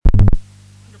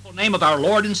Name of our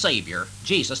Lord and Savior,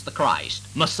 Jesus the Christ,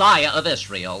 Messiah of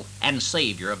Israel and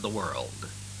Savior of the world.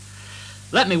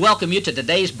 Let me welcome you to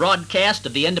today's broadcast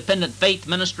of the Independent Faith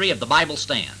Ministry of the Bible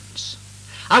Stands.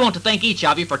 I want to thank each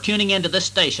of you for tuning into this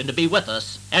station to be with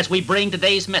us as we bring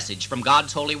today's message from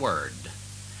God's holy word.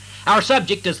 Our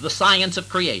subject is the science of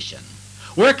creation.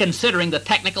 We're considering the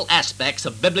technical aspects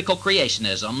of biblical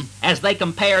creationism as they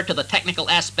compare to the technical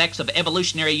aspects of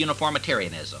evolutionary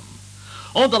uniformitarianism.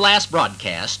 On the last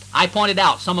broadcast, I pointed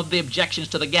out some of the objections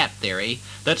to the gap theory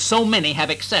that so many have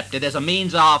accepted as a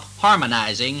means of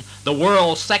harmonizing the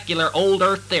world's secular old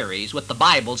earth theories with the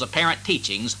Bible's apparent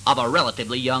teachings of a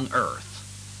relatively young earth.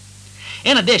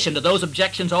 In addition to those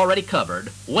objections already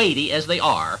covered, weighty as they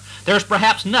are, there's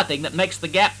perhaps nothing that makes the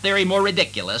gap theory more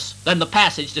ridiculous than the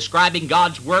passage describing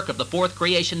God's work of the fourth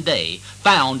creation day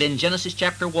found in Genesis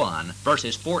chapter 1,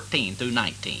 verses 14 through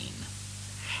 19.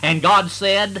 And God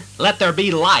said, "Let there be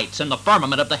lights in the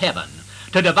firmament of the heaven,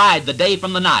 to divide the day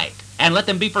from the night, and let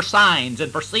them be for signs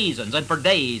and for seasons and for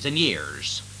days and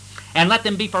years. And let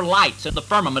them be for lights in the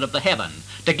firmament of the heaven,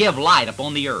 to give light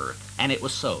upon the earth." And it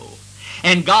was so.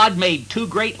 And God made two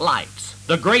great lights,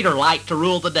 the greater light to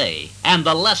rule the day, and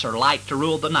the lesser light to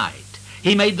rule the night.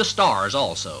 He made the stars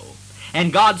also.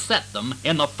 And God set them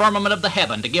in the firmament of the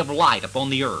heaven to give light upon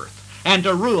the earth, and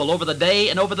to rule over the day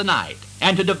and over the night,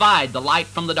 and to divide the light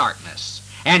from the darkness.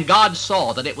 And God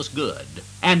saw that it was good.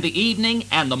 And the evening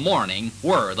and the morning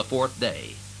were the fourth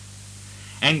day.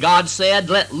 And God said,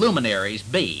 "Let luminaries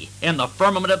be in the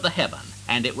firmament of the heaven."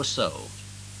 And it was so.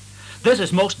 This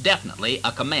is most definitely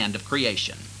a command of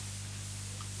creation.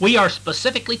 We are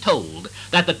specifically told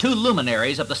that the two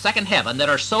luminaries of the second heaven that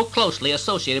are so closely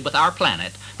associated with our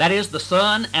planet, that is the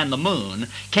sun and the moon,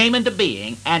 came into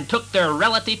being and took their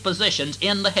relative positions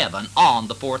in the heaven on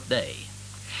the fourth day.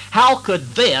 How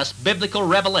could this biblical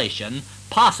revelation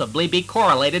possibly be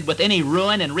correlated with any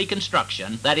ruin and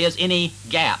reconstruction, that is, any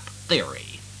gap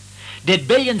theory? Did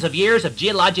billions of years of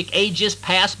geologic ages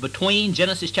pass between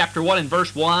Genesis chapter 1 and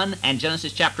verse 1 and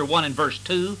Genesis chapter 1 and verse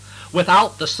 2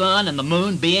 without the sun and the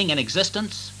moon being in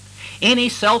existence? Any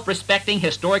self-respecting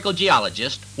historical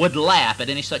geologist would laugh at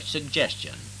any such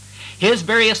suggestion. His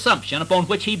very assumption upon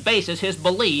which he bases his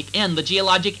belief in the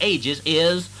geologic ages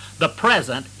is the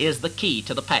present is the key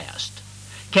to the past.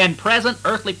 Can present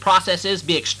earthly processes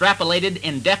be extrapolated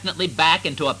indefinitely back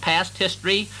into a past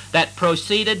history that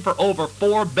proceeded for over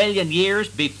 4 billion years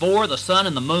before the sun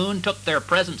and the moon took their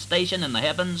present station in the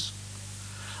heavens?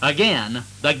 Again,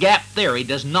 the gap theory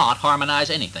does not harmonize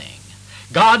anything.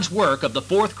 God's work of the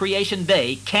fourth creation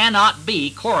day cannot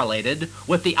be correlated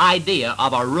with the idea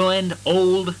of a ruined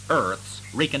old earth's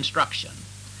reconstruction.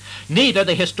 Neither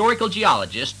the historical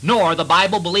geologist nor the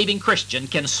Bible-believing Christian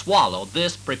can swallow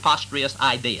this preposterous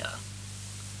idea.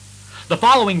 The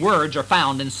following words are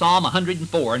found in Psalm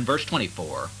 104 and verse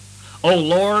 24. "O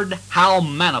Lord, how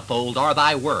manifold are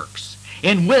thy works!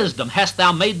 In wisdom hast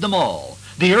thou made them all.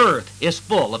 The earth is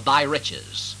full of thy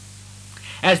riches."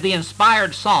 As the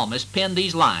inspired psalmist penned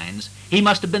these lines, he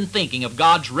must have been thinking of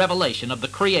God's revelation of the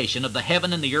creation of the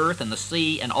heaven and the earth and the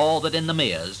sea and all that in them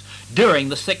is during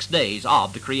the 6 days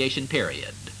of the creation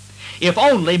period. If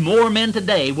only more men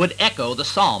today would echo the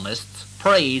psalmist's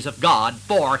praise of God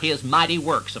for his mighty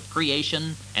works of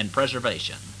creation and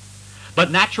preservation.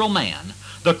 But natural man,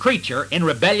 the creature in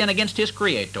rebellion against his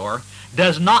Creator,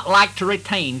 does not like to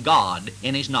retain God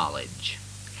in his knowledge.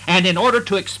 And in order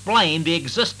to explain the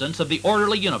existence of the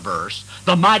orderly universe,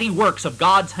 the mighty works of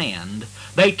God's hand,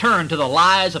 they turn to the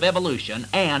lies of evolution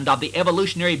and of the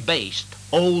evolutionary-based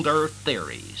old earth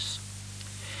theories.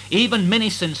 Even many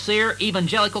sincere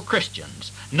evangelical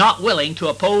Christians, not willing to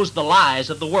oppose the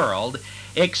lies of the world,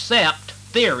 accept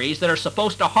theories that are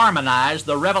supposed to harmonize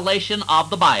the revelation of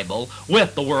the Bible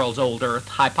with the world's old earth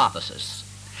hypothesis.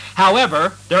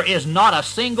 However, there is not a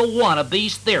single one of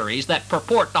these theories that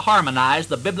purport to harmonize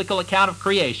the biblical account of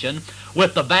creation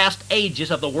with the vast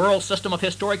ages of the world system of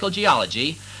historical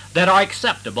geology that are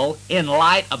acceptable in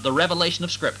light of the revelation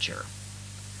of Scripture.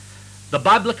 The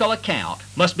biblical account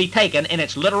must be taken in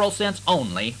its literal sense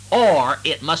only, or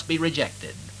it must be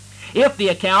rejected. If the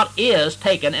account is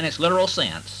taken in its literal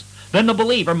sense, then the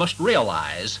believer must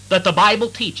realize that the Bible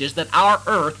teaches that our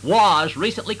earth was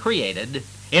recently created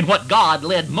in what God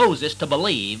led Moses to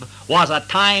believe was a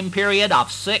time period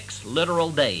of 6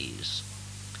 literal days.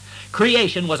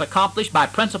 Creation was accomplished by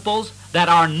principles that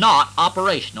are not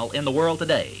operational in the world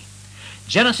today.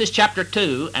 Genesis chapter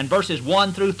 2 and verses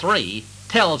 1 through 3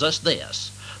 tells us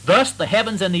this. "Thus the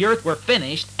heavens and the earth were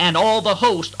finished, and all the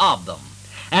host of them.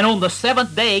 And on the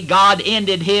seventh day God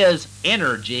ended his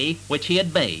energy which he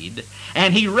had made,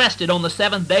 and he rested on the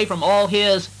seventh day from all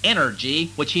his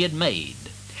energy which he had made.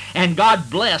 And God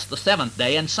blessed the seventh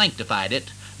day and sanctified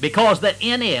it, because that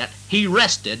in it he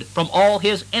rested from all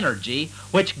his energy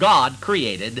which God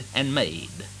created and made.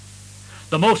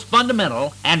 The most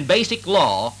fundamental and basic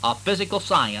law of physical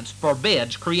science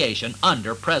forbids creation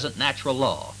under present natural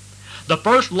law. The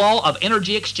first law of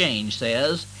energy exchange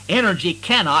says, energy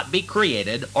cannot be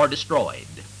created or destroyed.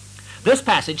 This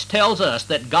passage tells us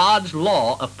that God's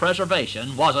law of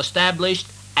preservation was established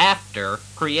after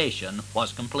creation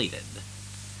was completed.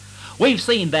 We've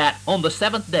seen that on the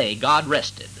seventh day God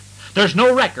rested. There's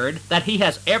no record that he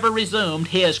has ever resumed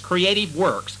his creative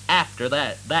works after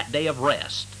that day of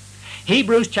rest.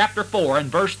 Hebrews chapter 4 and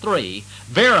verse 3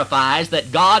 verifies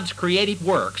that God's creative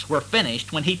works were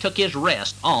finished when he took his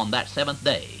rest on that seventh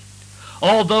day,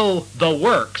 although the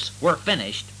works were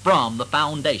finished from the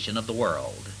foundation of the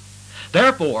world.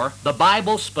 Therefore, the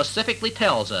Bible specifically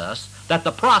tells us that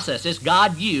the processes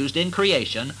God used in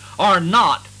creation are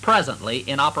not presently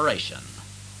in operation.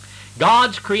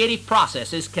 God's creative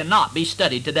processes cannot be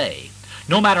studied today.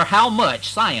 No matter how much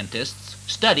scientists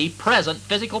study present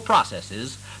physical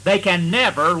processes, they can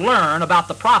never learn about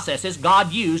the processes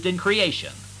God used in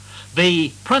creation.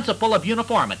 The principle of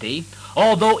uniformity,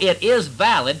 although it is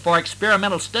valid for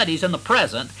experimental studies in the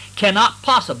present, cannot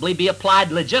possibly be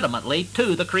applied legitimately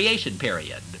to the creation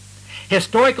period.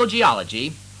 Historical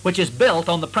geology, which is built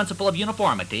on the principle of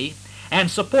uniformity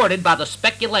and supported by the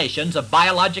speculations of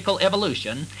biological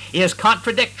evolution, is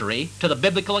contradictory to the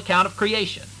biblical account of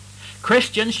creation.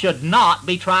 Christians should not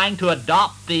be trying to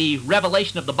adopt the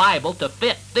revelation of the Bible to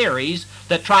fit theories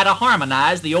that try to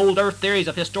harmonize the old earth theories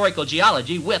of historical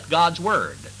geology with God's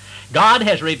Word. God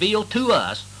has revealed to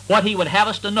us what he would have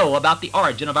us to know about the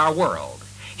origin of our world.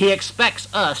 He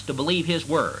expects us to believe his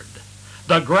Word.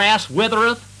 The grass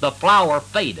withereth, the flower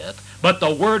fadeth, but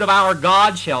the word of our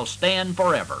God shall stand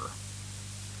forever.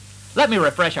 Let me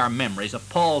refresh our memories of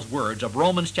Paul's words of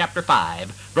Romans chapter 5,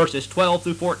 verses 12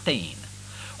 through 14.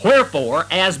 Wherefore,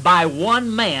 as by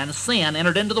one man sin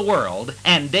entered into the world,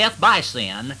 and death by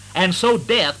sin, and so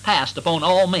death passed upon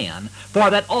all men, for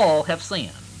that all have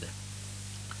sinned.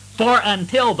 For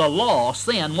until the law,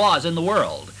 sin was in the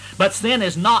world, but sin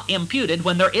is not imputed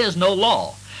when there is no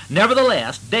law.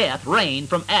 Nevertheless, death reigned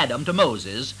from Adam to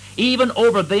Moses, even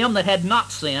over them that had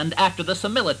not sinned after the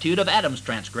similitude of Adam's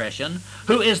transgression,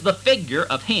 who is the figure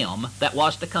of him that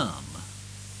was to come.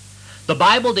 The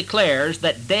Bible declares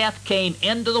that death came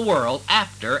into the world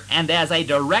after and as a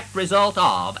direct result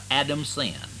of Adam's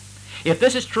sin. If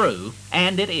this is true,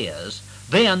 and it is,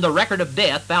 then the record of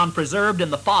death found preserved in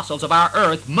the fossils of our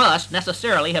earth must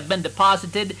necessarily have been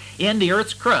deposited in the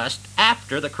earth's crust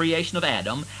after the creation of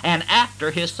Adam and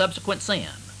after his subsequent sin.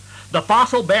 The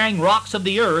fossil-bearing rocks of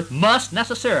the earth must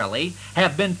necessarily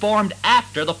have been formed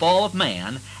after the fall of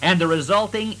man and the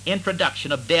resulting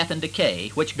introduction of death and decay,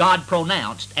 which God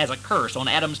pronounced as a curse on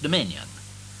Adam's dominion.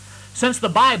 Since the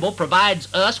Bible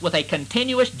provides us with a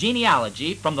continuous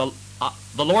genealogy from the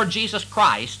Lord Jesus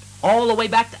Christ all the way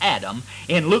back to Adam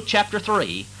in Luke chapter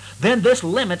 3, then this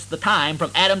limits the time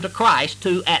from Adam to Christ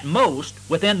to, at most,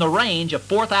 within the range of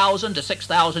 4,000 to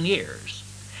 6,000 years.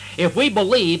 If we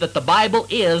believe that the Bible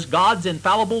is God's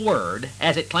infallible word,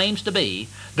 as it claims to be,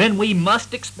 then we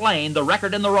must explain the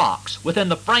record in the rocks within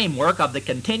the framework of the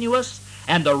continuous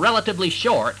and the relatively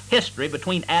short history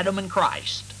between Adam and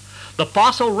Christ. The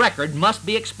fossil record must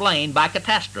be explained by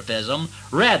catastrophism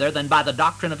rather than by the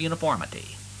doctrine of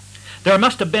uniformity. There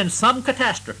must have been some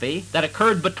catastrophe that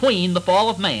occurred between the fall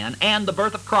of man and the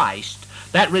birth of Christ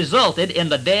that resulted in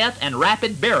the death and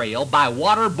rapid burial by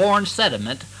water-borne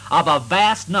sediment of a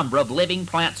vast number of living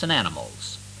plants and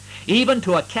animals. Even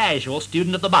to a casual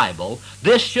student of the Bible,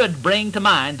 this should bring to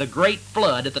mind the great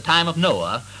flood at the time of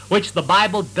Noah, which the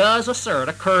Bible does assert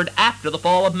occurred after the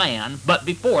fall of man, but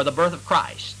before the birth of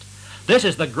Christ. This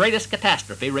is the greatest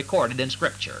catastrophe recorded in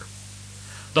Scripture.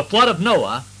 The flood of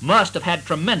Noah must have had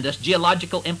tremendous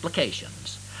geological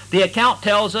implications. The account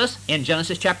tells us in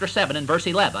Genesis chapter 7 and verse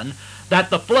 11 that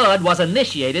the flood was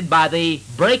initiated by the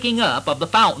breaking up of the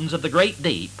fountains of the great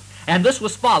deep, and this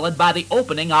was followed by the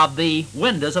opening of the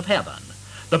windows of heaven.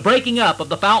 The breaking up of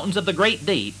the fountains of the great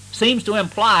deep seems to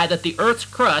imply that the earth's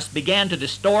crust began to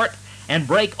distort and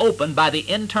break open by the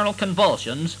internal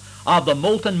convulsions of the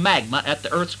molten magma at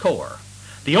the earth's core.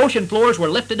 The ocean floors were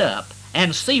lifted up,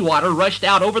 and seawater rushed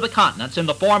out over the continents in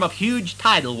the form of huge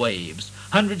tidal waves,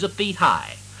 hundreds of feet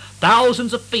high.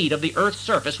 Thousands of feet of the earth's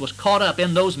surface was caught up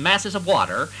in those masses of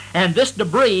water, and this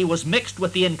debris was mixed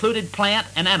with the included plant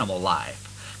and animal life.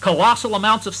 Colossal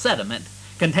amounts of sediment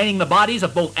containing the bodies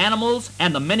of both animals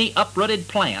and the many uprooted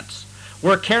plants,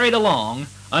 were carried along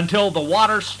until the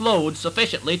water slowed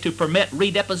sufficiently to permit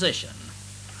redeposition.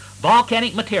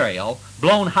 Volcanic material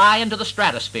blown high into the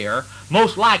stratosphere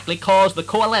most likely caused the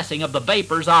coalescing of the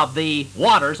vapors of the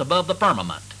waters above the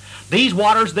firmament. These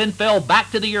waters then fell back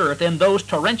to the earth in those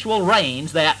torrential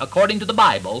rains that, according to the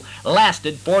Bible,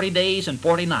 lasted 40 days and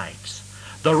 40 nights.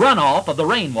 The runoff of the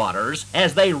rainwaters,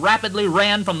 as they rapidly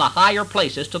ran from the higher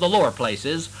places to the lower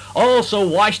places, also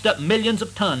washed up millions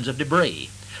of tons of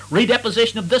debris.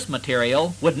 Redeposition of this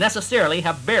material would necessarily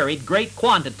have buried great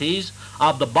quantities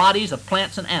of the bodies of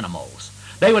plants and animals.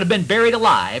 They would have been buried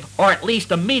alive, or at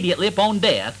least immediately upon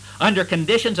death, under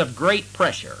conditions of great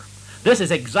pressure. This is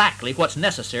exactly what's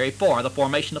necessary for the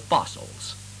formation of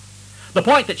fossils. The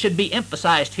point that should be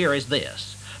emphasized here is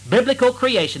this. Biblical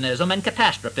creationism and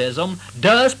catastrophism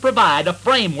does provide a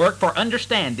framework for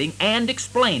understanding and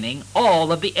explaining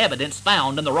all of the evidence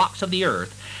found in the rocks of the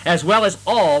earth, as well as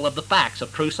all of the facts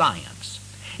of true science.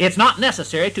 It's not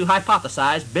necessary to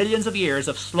hypothesize billions of years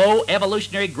of slow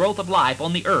evolutionary growth of life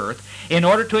on the earth in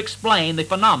order to explain the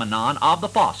phenomenon of the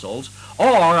fossils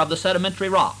or of the sedimentary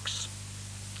rocks.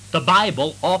 The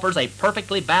Bible offers a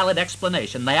perfectly valid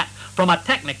explanation that, from a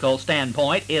technical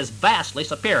standpoint, is vastly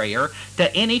superior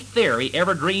to any theory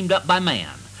ever dreamed up by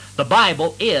man. The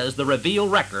Bible is the revealed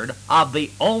record of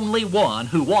the only one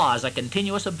who was a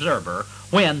continuous observer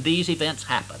when these events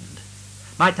happened.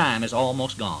 My time is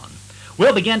almost gone.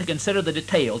 We'll begin to consider the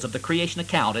details of the creation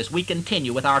account as we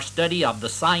continue with our study of the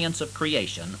science of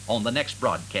creation on the next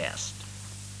broadcast.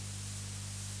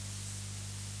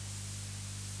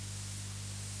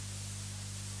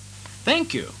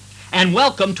 Thank you, and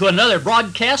welcome to another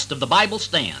broadcast of The Bible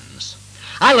Stands.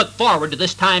 I look forward to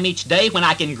this time each day when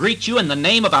I can greet you in the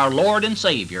name of our Lord and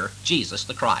Savior, Jesus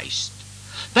the Christ.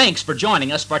 Thanks for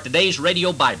joining us for today's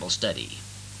radio Bible study.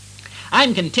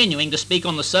 I'm continuing to speak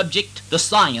on the subject, the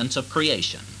science of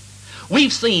creation.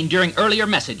 We've seen during earlier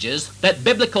messages that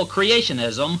biblical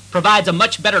creationism provides a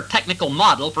much better technical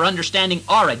model for understanding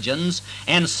origins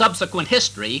and subsequent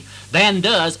history than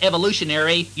does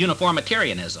evolutionary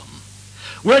uniformitarianism.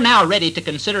 We're now ready to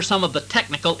consider some of the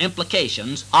technical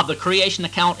implications of the creation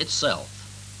account itself.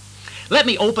 Let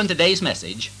me open today's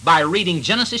message by reading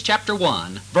Genesis chapter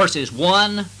 1, verses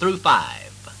 1 through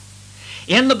 5.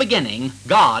 In the beginning,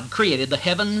 God created the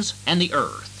heavens and the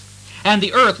earth. And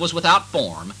the earth was without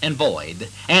form and void,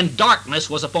 and darkness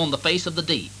was upon the face of the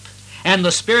deep. And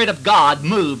the Spirit of God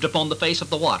moved upon the face of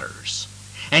the waters.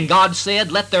 And God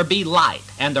said, Let there be light,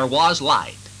 and there was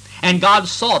light. And God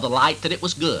saw the light that it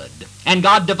was good. And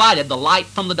God divided the light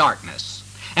from the darkness.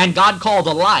 And God called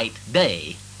the light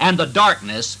day, and the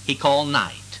darkness he called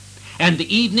night. And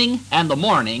the evening and the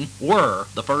morning were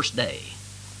the first day.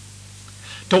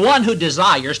 To one who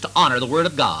desires to honor the Word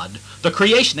of God, the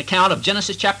creation account of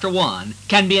Genesis chapter 1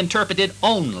 can be interpreted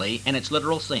only in its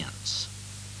literal sense.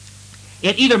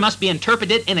 It either must be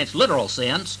interpreted in its literal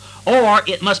sense, or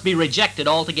it must be rejected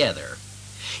altogether.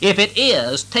 If it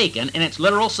is taken in its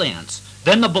literal sense,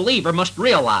 then the believer must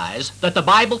realize that the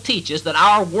Bible teaches that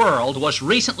our world was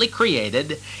recently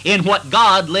created in what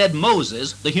God led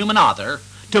Moses, the human author,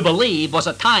 to believe was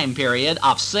a time period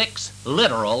of 6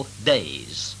 literal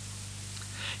days.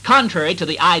 Contrary to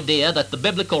the idea that the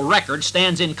biblical record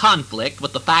stands in conflict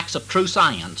with the facts of true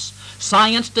science,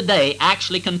 science today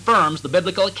actually confirms the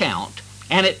biblical account,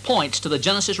 and it points to the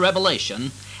Genesis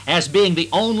revelation as being the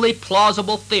only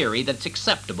plausible theory that's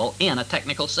acceptable in a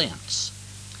technical sense.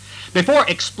 Before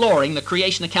exploring the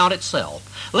creation account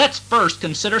itself, let's first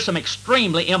consider some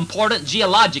extremely important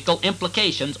geological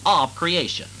implications of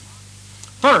creation.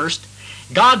 First,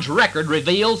 God's record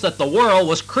reveals that the world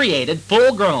was created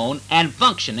full-grown and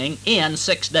functioning in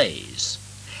 6 days.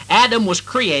 Adam was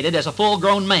created as a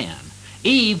full-grown man.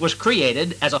 Eve was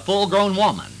created as a full-grown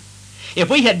woman. If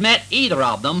we had met either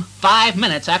of them 5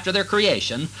 minutes after their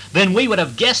creation, then we would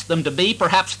have guessed them to be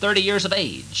perhaps 30 years of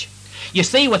age. You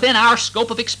see, within our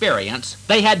scope of experience,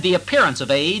 they had the appearance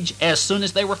of age as soon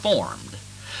as they were formed.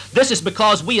 This is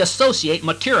because we associate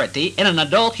maturity in an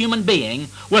adult human being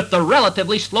with the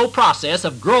relatively slow process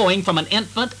of growing from an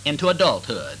infant into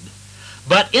adulthood.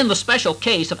 But in the special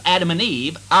case of Adam and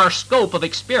Eve, our scope of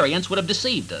experience would have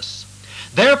deceived us.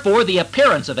 Therefore, the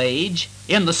appearance of age,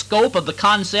 in the scope of the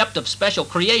concept of special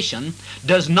creation,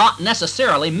 does not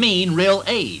necessarily mean real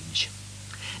age.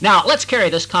 Now, let's carry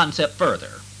this concept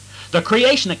further. The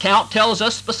creation account tells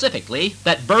us specifically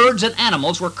that birds and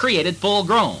animals were created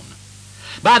full-grown.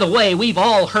 By the way, we've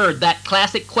all heard that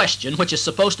classic question which is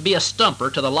supposed to be a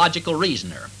stumper to the logical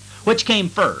reasoner. Which came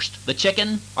first, the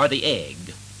chicken or the egg?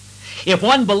 If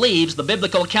one believes the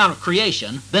biblical account of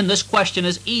creation, then this question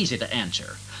is easy to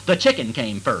answer. The chicken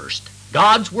came first.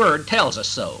 God's Word tells us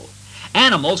so.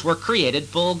 Animals were created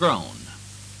full grown.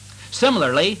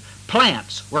 Similarly,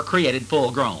 plants were created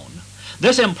full grown.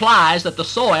 This implies that the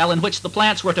soil in which the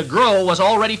plants were to grow was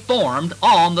already formed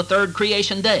on the third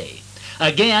creation day.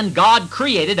 Again, God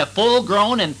created a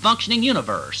full-grown and functioning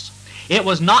universe. It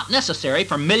was not necessary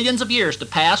for millions of years to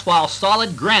pass while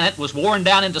solid granite was worn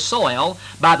down into soil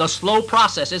by the slow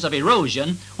processes of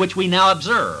erosion which we now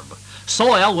observe.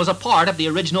 Soil was a part of the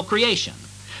original creation.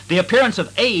 The appearance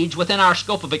of age within our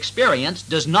scope of experience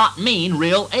does not mean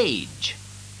real age.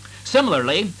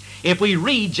 Similarly, if we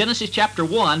read Genesis chapter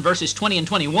 1, verses 20 and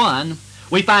 21,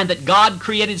 we find that God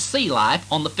created sea life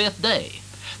on the fifth day.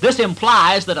 This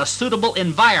implies that a suitable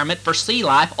environment for sea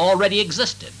life already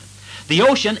existed. The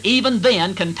ocean even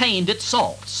then contained its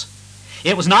salts.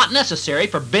 It was not necessary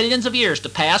for billions of years to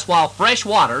pass while fresh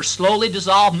waters slowly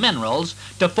dissolved minerals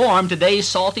to form today's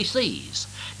salty seas.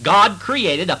 God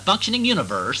created a functioning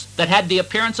universe that had the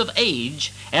appearance of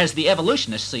age as the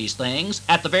evolutionist sees things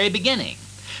at the very beginning.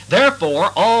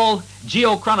 Therefore, all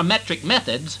geochronometric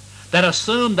methods that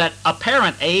assume that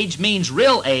apparent age means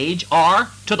real age are,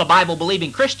 to the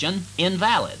Bible-believing Christian,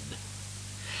 invalid.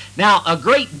 Now, a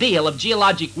great deal of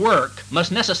geologic work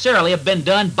must necessarily have been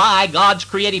done by God's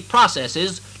creative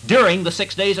processes during the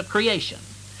 6 days of creation.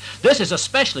 This is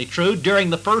especially true during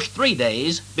the first 3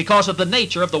 days because of the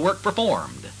nature of the work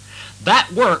performed.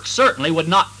 That work certainly would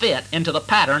not fit into the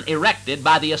pattern erected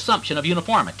by the assumption of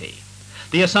uniformity,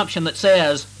 the assumption that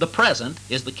says the present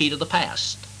is the key to the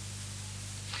past.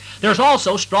 There's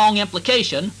also strong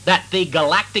implication that the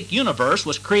galactic universe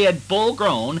was created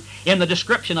full-grown in the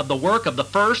description of the work of the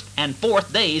first and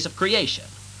fourth days of creation.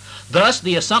 Thus,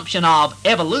 the assumption of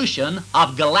evolution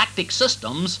of galactic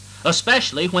systems,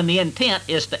 especially when the intent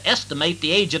is to estimate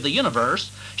the age of the universe,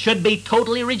 should be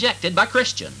totally rejected by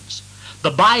Christians.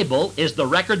 The Bible is the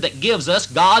record that gives us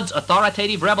God's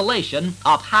authoritative revelation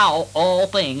of how all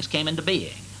things came into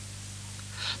being.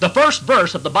 The first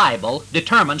verse of the Bible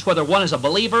determines whether one is a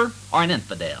believer or an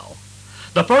infidel.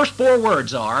 The first 4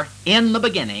 words are, "In the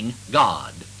beginning,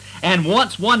 God." And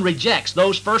once one rejects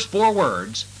those first 4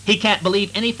 words, he can't believe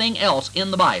anything else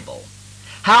in the Bible.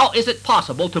 How is it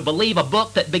possible to believe a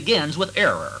book that begins with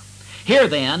error? Here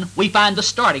then, we find the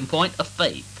starting point of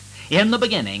faith. In the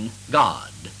beginning, God.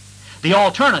 The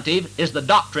alternative is the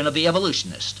doctrine of the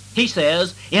evolutionist. He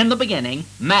says, in the beginning,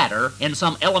 matter in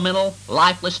some elemental,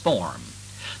 lifeless form.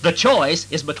 The choice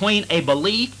is between a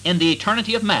belief in the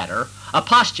eternity of matter, a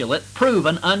postulate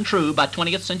proven untrue by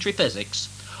 20th century physics,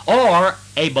 or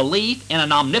a belief in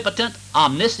an omnipotent,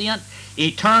 omniscient,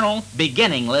 eternal,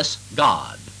 beginningless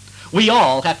God. We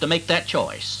all have to make that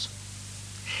choice.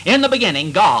 In the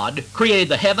beginning, God created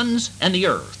the heavens and the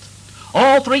earth.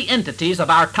 All 3 entities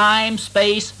of our time,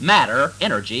 space, matter,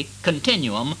 energy,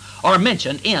 continuum are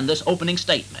mentioned in this opening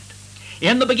statement.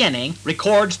 In the beginning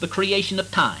records the creation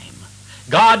of time.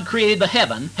 God created the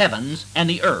heavens, and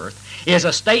the earth is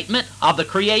a statement of the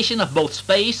creation of both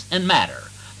space and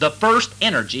matter, the first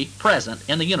energy present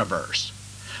in the universe.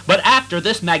 But after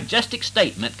this majestic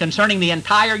statement concerning the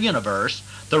entire universe,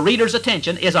 the reader's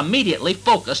attention is immediately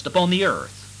focused upon the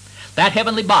earth, that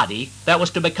heavenly body that was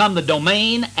to become the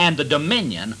domain and the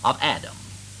dominion of Adam.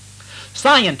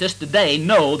 Scientists today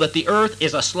know that the earth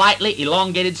is a slightly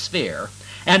elongated sphere,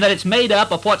 and that it's made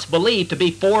up of what's believed to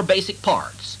be 4 basic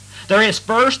parts. There is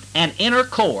first an inner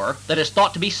core that is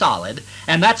thought to be solid,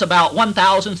 and that's about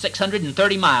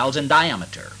 1,630 miles in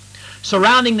diameter.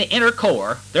 Surrounding the inner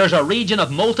core, there's a region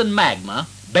of molten magma,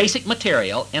 basic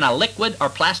material in a liquid or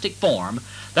plastic form,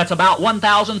 that's about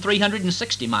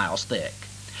 1,360 miles thick.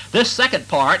 This second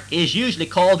part is usually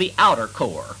called the outer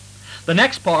core. The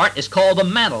next part is called the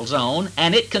mantle zone,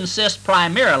 and it consists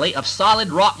primarily of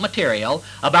solid rock material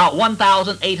about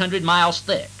 1,800 miles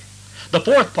thick. The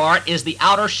fourth part is the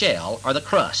outer shell, or the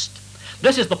crust.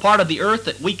 This is the part of the earth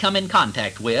that we come in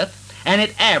contact with, and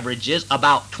it averages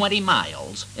about 20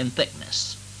 miles in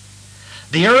thickness.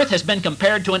 The earth has been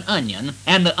compared to an onion,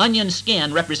 and the onion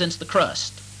skin represents the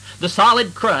crust. The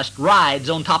solid crust rides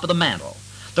on top of the mantle.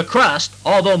 The crust,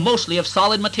 although mostly of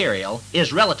solid material,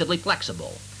 is relatively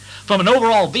flexible. From an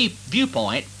overall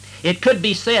viewpoint, it could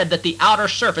be said that the outer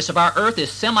surface of our earth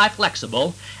is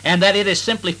semi-flexible and that it is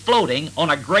simply floating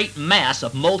on a great mass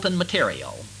of molten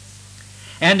material.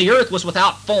 And the earth was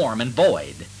without form and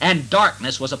void, and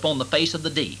darkness was upon the face of the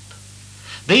deep.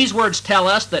 These words tell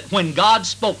us that when God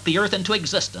spoke the earth into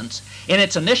existence, in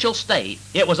its initial state,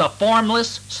 it was a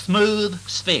formless, smooth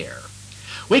sphere.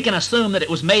 We can assume that it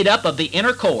was made up of the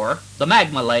inner core, the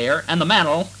magma layer, and the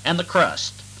mantle, and the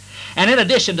crust. And in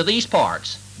addition to these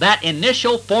parts, that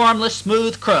initial formless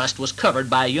smooth crust was covered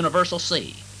by a universal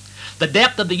sea. The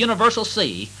depth of the universal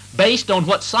sea, based on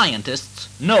what scientists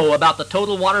know about the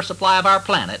total water supply of our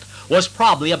planet, was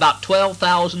probably about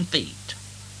 12,000 feet.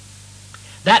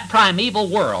 That primeval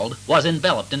world was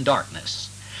enveloped in darkness,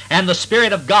 and the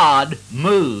Spirit of God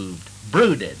moved,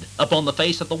 brooded upon the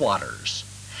face of the waters.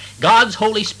 God's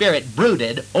Holy Spirit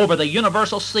brooded over the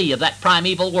universal sea of that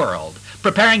primeval world,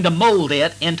 preparing to mold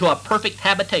it into a perfect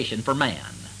habitation for man.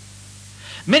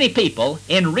 Many people,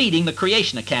 in reading the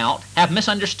creation account, have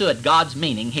misunderstood God's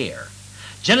meaning here.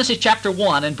 Genesis chapter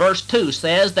 1 and verse 2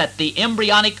 says that the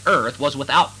embryonic earth was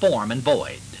without form and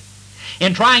void.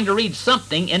 In trying to read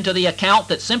something into the account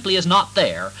that simply is not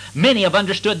there, many have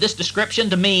understood this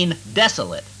description to mean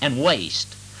desolate and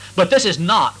waste. But this is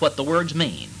not what the words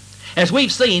mean. As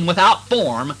we've seen, without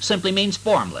form simply means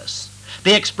formless.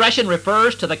 The expression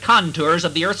refers to the contours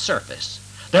of the earth's surface.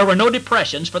 There were no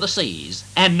depressions for the seas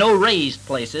and no raised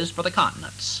places for the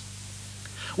continents.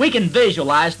 We can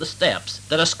visualize the steps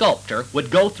that a sculptor would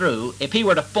go through if he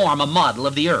were to form a model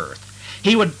of the earth.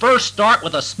 He would first start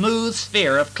with a smooth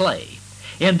sphere of clay.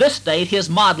 In this state, his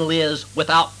model is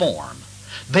without form.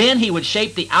 Then he would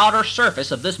shape the outer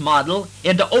surface of this model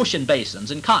into ocean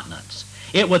basins and continents.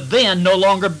 It would then no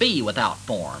longer be without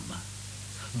form.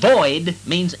 Void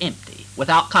means empty,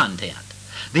 without content.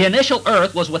 The initial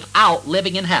earth was without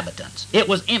living inhabitants. It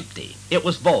was empty. It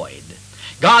was void.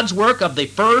 God's work of the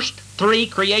first 3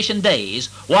 creation days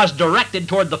was directed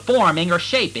toward the forming or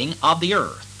shaping of the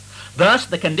earth. Thus,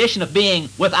 the condition of being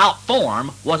without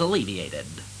form was alleviated.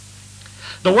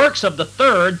 The works of the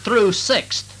 3rd through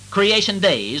 6th creation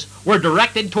days were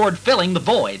directed toward filling the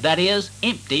void, that is,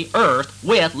 empty earth,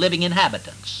 with living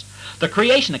inhabitants. The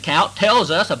creation account tells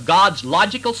us of God's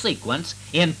logical sequence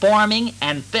in forming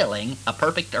and filling a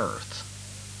perfect earth.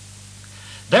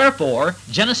 Therefore,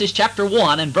 Genesis chapter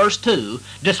 1 and verse 2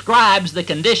 describes the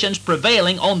conditions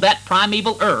prevailing on that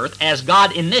primeval earth as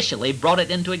God initially brought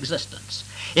it into existence.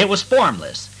 It was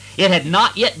formless. It had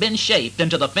not yet been shaped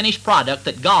into the finished product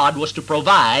that God was to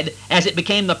provide as it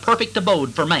became the perfect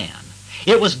abode for man.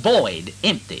 It was void,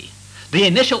 empty. The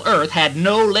initial earth had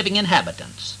no living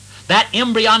inhabitants. That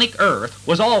embryonic earth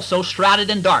was also shrouded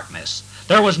in darkness.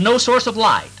 There was no source of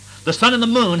light. The sun and the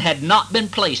moon had not been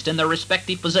placed in their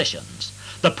respective positions.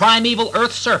 The primeval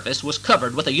earth's surface was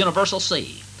covered with a universal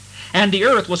sea. And the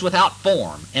earth was without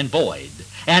form and void.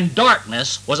 And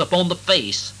darkness was upon the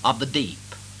face of the deep.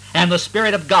 And the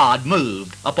Spirit of God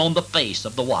moved upon the face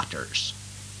of the waters.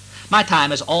 My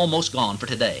time is almost gone for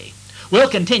today. We'll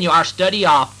continue our study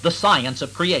of the science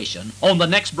of creation on the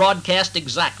next broadcast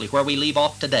exactly where we leave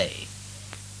off today.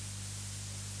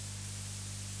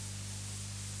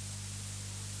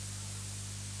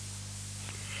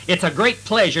 It's a great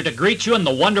pleasure to greet you in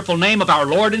the wonderful name of our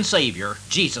Lord and Savior,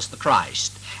 Jesus the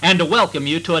Christ, and to welcome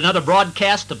you to another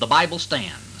broadcast of the Bible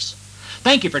Stands.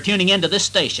 Thank you for tuning into this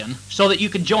station so that you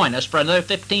can join us for another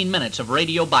 15 minutes of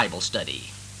radio Bible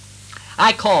study.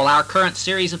 I call our current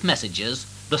series of messages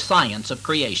The Science of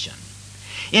Creation.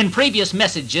 In previous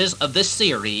messages of this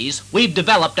series, we've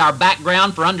developed our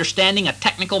background for understanding a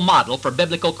technical model for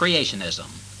biblical creationism.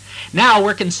 Now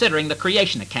we're considering the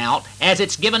creation account as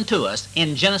it's given to us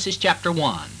in Genesis chapter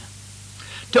 1.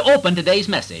 To open today's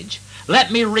message,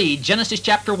 let me read Genesis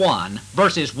chapter 1,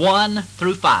 verses 1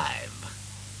 through 5.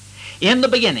 In the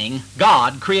beginning,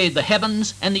 God created the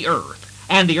heavens and the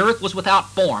earth was without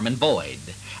form and void,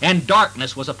 and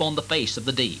darkness was upon the face of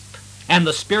the deep. And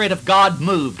the Spirit of God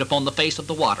moved upon the face of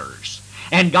the waters.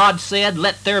 And God said,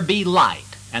 "Let there be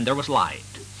light," and there was light.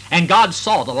 And God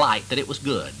saw the light, that it was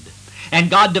good. And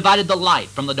God divided the light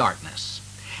from the darkness.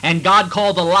 And God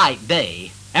called the light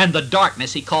day, and the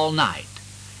darkness he called night.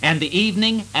 And the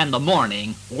evening and the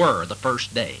morning were the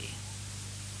first day.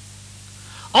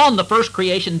 On the first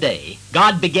creation day,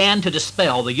 God began to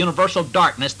dispel the universal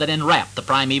darkness that enwrapped the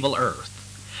primeval earth.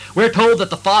 We're told that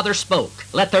the Father spoke,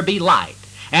 "Let there be light,"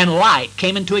 and light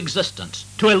came into existence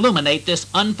to illuminate this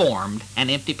unformed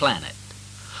and empty planet.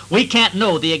 We can't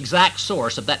know the exact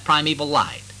source of that primeval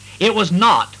light. It was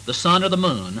not the sun or the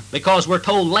moon, because we're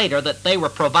told later that they were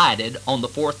provided on the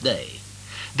 4th day.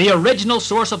 The original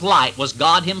source of light was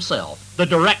God himself, the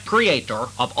direct creator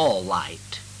of all light.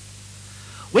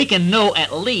 We can know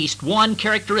at least one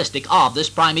characteristic of this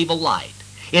primeval light.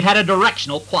 It had a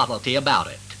directional quality about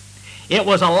it. It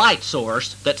was a light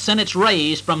source that sent its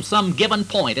rays from some given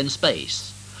point in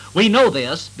space. We know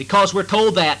this because we're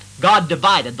told that God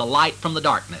divided the light from the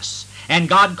darkness, and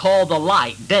God called the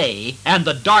light day, and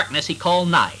the darkness he called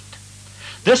night.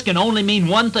 This can only mean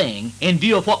one thing in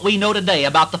view of what we know today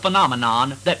about the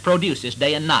phenomenon that produces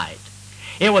day and night.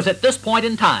 It was at this point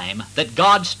in time that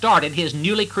God started his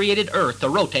newly created earth to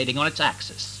rotating on its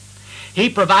axis. He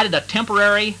provided a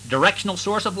temporary directional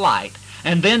source of light,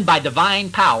 and then by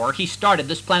divine power he started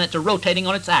this planet to rotating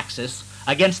on its axis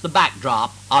against the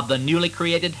backdrop of the newly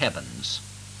created heavens.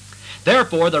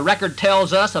 Therefore, the record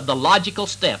tells us of the logical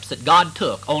steps that God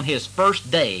took on his first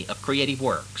day of creative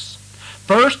works.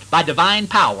 First, by divine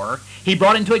power, he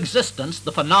brought into existence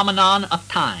the phenomenon of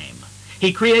time.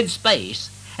 He created space,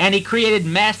 and he created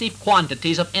massive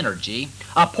quantities of energy,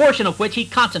 a portion of which he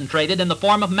concentrated in the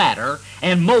form of matter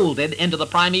and molded into the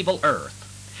primeval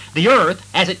earth. The earth,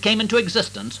 as it came into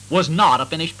existence, was not a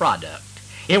finished product.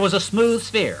 It was a smooth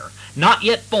sphere, not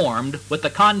yet formed with the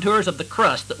contours of the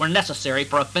crust that were necessary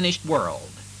for a finished world.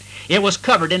 It was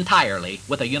covered entirely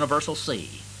with a universal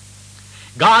sea.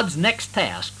 God's next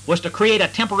task was to create a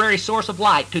temporary source of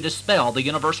light to dispel the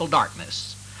universal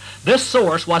darkness. This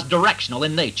source was directional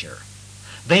in nature.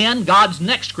 Then God's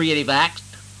next creative act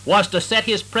was to set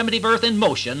his primitive earth in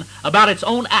motion about its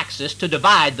own axis to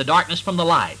divide the darkness from the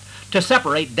light, to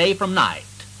separate day from night.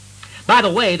 By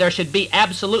the way, there should be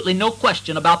absolutely no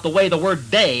question about the way the word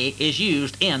day is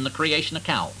used in the creation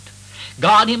account.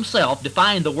 God himself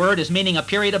defined the word as meaning a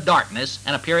period of darkness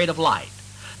and a period of light.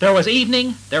 There was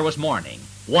evening, there was morning,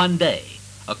 one day,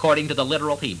 according to the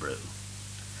literal Hebrew.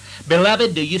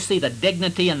 Beloved, do you see the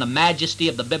dignity and the majesty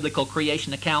of the biblical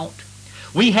creation account?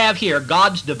 We have here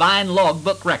God's divine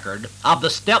logbook record of the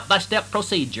step-by-step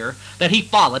procedure that he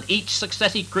followed each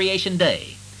successive creation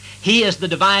day. He is the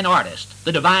divine artist,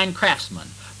 the divine craftsman,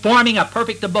 forming a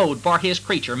perfect abode for his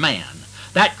creature, man,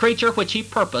 that creature which he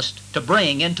purposed to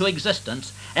bring into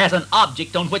existence as an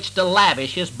object on which to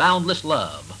lavish his boundless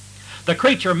love. The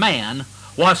creature, man,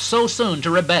 was so soon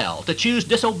to rebel, to choose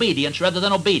disobedience rather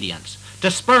than obedience, to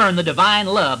spurn the divine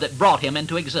love that brought him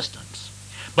into existence.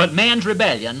 But man's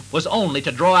rebellion was only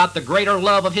to draw out the greater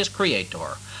love of his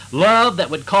Creator, love that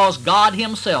would cause God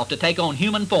himself to take on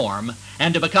human form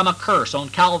and to become a curse on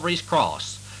Calvary's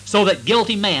cross, so that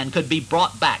guilty man could be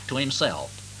brought back to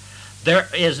himself. There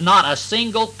is not a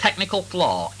single technical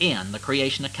flaw in the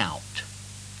creation account.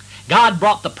 God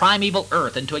brought the primeval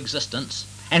earth into existence,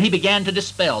 and he began to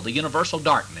dispel the universal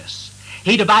darkness.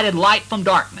 He divided light from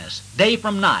darkness, day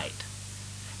from night.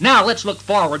 Now let's look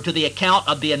forward to the account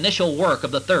of the initial work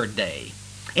of the third day.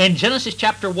 In Genesis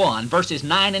chapter 1, verses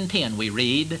 9 and 10 we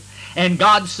read, "And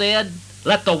God said,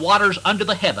 Let the waters under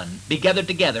the heaven be gathered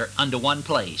together unto one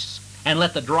place, and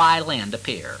let the dry land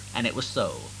appear. And it was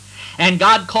so. And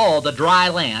God called the dry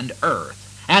land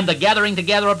earth, and the gathering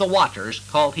together of the waters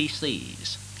called he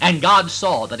seas. And God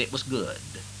saw that it was good."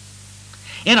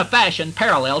 In a fashion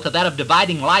parallel to that of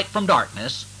dividing light from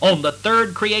darkness, on the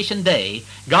third creation day,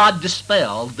 God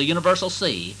dispelled the universal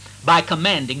sea by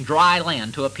commanding dry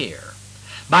land to appear.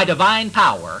 By divine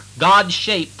power, God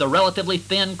shaped the relatively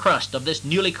thin crust of this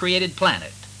newly created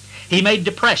planet. He made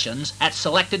depressions at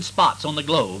selected spots on the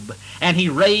globe, and he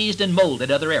raised and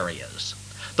molded other areas.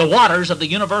 The waters of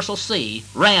the universal sea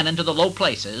ran into the low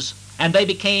places, and they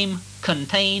became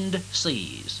contained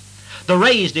seas. The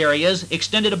raised areas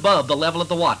extended above the level of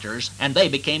the waters, and they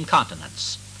became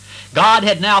continents. God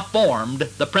had now formed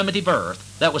the primitive earth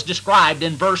that was described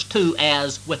in verse 2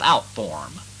 as without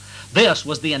form. This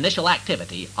was the initial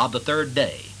activity of the third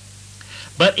day.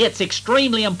 But it's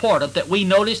extremely important that we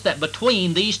notice that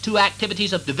between these two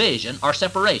activities of division or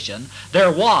separation,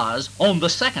 there was, on the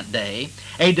second day,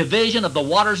 a division of the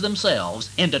waters themselves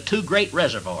into two great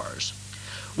reservoirs.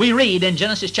 We read in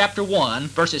Genesis chapter 1,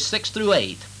 verses 6 through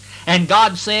 8, "And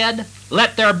God said,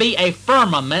 Let there be a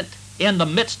firmament in the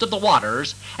midst of the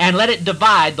waters, and let it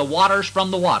divide the waters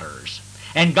from the waters.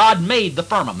 And God made the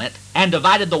firmament, and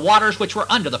divided the waters which were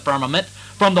under the firmament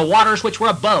from the waters which were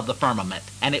above the firmament.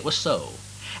 And it was so.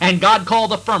 And God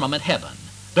called the firmament heaven.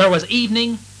 There was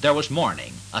evening, there was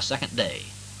morning, a second day."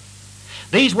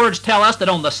 These words tell us that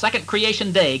on the second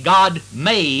creation day, God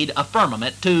made a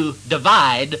firmament to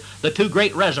divide the two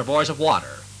great reservoirs of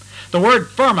water. The word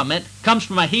firmament comes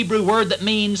from a Hebrew word that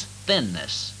means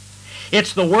thinness.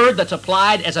 It's the word that's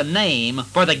applied as a name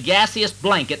for the gaseous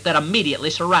blanket that immediately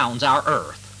surrounds our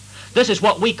earth. This is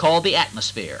what we call the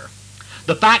atmosphere.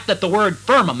 The fact that the word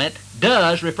firmament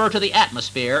does refer to the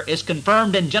atmosphere is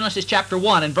confirmed in Genesis chapter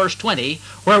 1 and verse 20,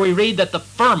 where we read that the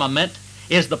firmament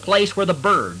is the place where the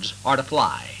birds are to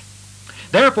fly.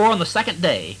 Therefore, on the second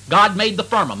day, God made the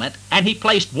firmament, and he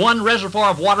placed one reservoir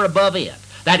of water above it,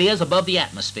 that is, above the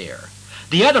atmosphere.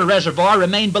 The other reservoir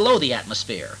remained below the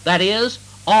atmosphere, that is,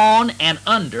 on and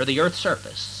under the earth's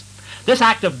surface. This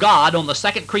act of God on the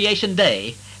second creation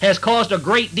day has caused a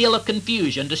great deal of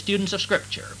confusion to students of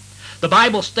Scripture. The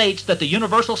Bible states that the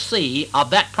universal sea of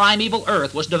that primeval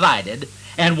earth was divided,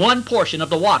 and one portion of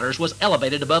the waters was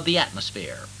elevated above the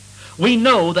atmosphere. We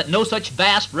know that no such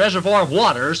vast reservoir of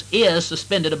waters is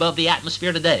suspended above the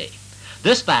atmosphere today.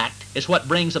 This fact is what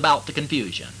brings about the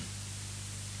confusion.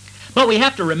 But we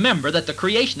have to remember that the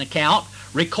creation account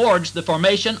records the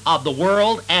formation of the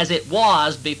world as it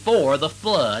was before the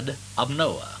flood of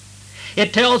Noah.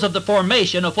 It tells of the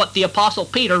formation of what the Apostle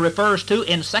Peter refers to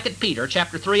in 2 Peter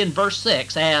chapter 3 and verse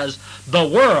 6 as the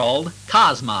world,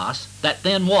 cosmos, that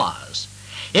then was.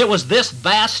 It was this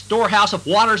vast storehouse of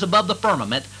waters above the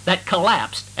firmament that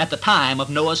collapsed at the time of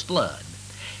Noah's flood.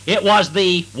 It was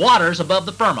the waters above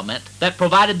the firmament that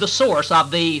provided the source of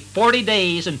the 40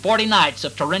 days and 40 nights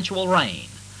of torrential rain.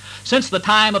 Since the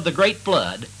time of the great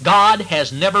flood, God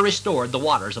has never restored the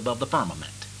waters above the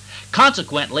firmament.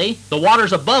 Consequently, the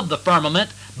waters above the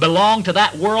firmament belong to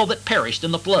that world that perished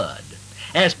in the flood.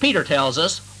 As Peter tells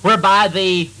us, whereby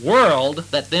the world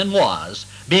that then was,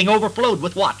 being overflowed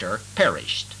with water,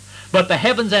 perished. But the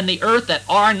heavens and the earth that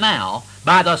are now,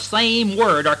 by the same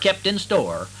word are kept in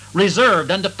store, reserved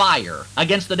unto fire,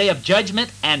 against the day of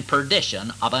judgment and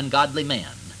perdition of ungodly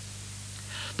men.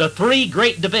 The three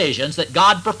great divisions that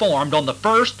God performed on the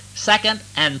first, second,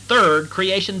 and third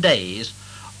creation days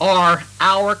are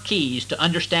our keys to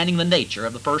understanding the nature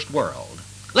of the first world.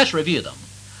 Let's review them.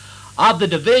 Of the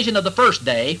division of the first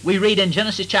day, we read in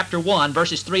Genesis chapter 1,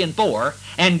 verses 3 and 4,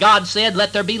 "And God said,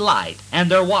 Let there be light,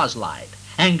 and there was light.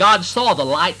 And God saw the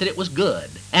light that it was good,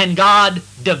 and God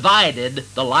divided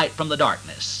the light from the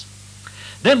darkness."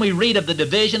 Then we read of the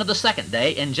division of the second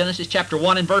day in Genesis chapter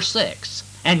 1 and verse 6.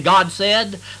 "And God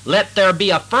said, Let there be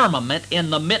a firmament in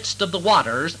the midst of the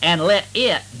waters, and let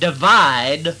it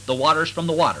divide the waters from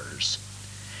the waters."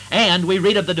 And we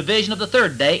read of the division of the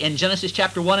third day in Genesis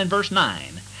chapter 1 and verse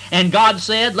 9. "And God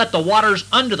said, Let the waters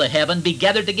under the heaven be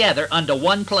gathered together unto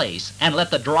one place, and let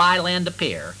the dry land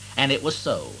appear. And it was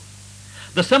so."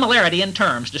 The similarity in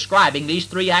terms describing these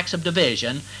three acts of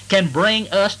division can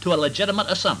bring us to a legitimate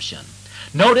assumption.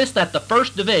 Notice that the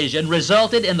first division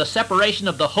resulted in the separation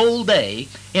of the whole day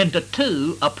into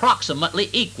two approximately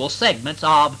equal segments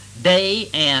of day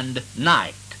and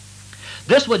night.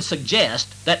 This would suggest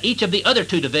that each of the other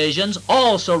two divisions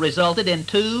also resulted in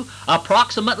two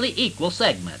approximately equal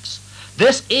segments.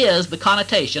 This is the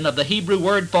connotation of the Hebrew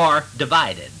word for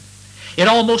divided. It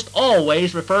almost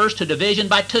always refers to division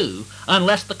by two,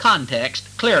 unless the context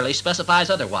clearly specifies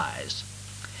otherwise.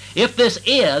 If this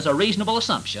is a reasonable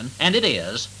assumption, and it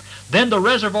is, then the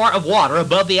reservoir of water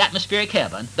above the atmospheric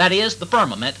heaven, that is, the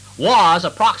firmament, was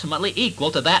approximately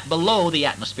equal to that below the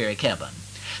atmospheric heaven.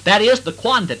 That is, the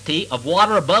quantity of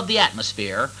water above the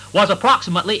atmosphere was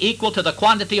approximately equal to the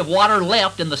quantity of water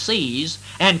left in the seas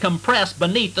and compressed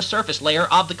beneath the surface layer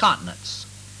of the continents.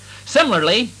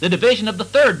 Similarly, the division of the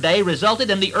third day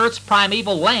resulted in the earth's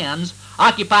primeval lands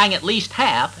occupying at least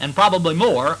half, and probably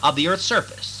more, of the earth's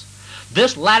surface.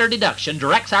 This latter deduction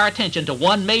directs our attention to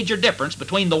one major difference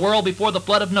between the world before the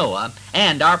flood of Noah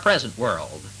and our present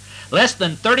world. Less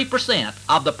than 30%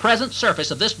 of the present surface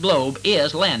of this globe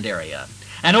is land area,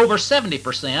 and over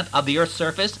 70% of the earth's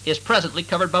surface is presently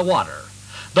covered by water.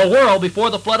 The world before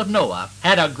the flood of Noah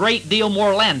had a great deal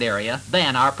more land area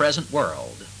than our present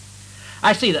world.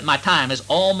 I see that my time is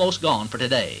almost gone for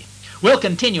today. We'll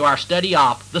continue our study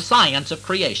of the science of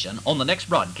creation on the next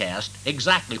broadcast,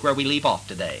 exactly where we leave off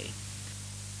today.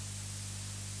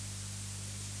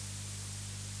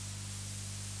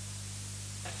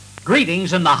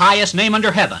 Greetings in the highest name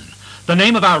under heaven, the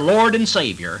name of our Lord and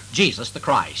Savior, Jesus the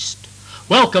Christ.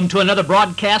 Welcome to another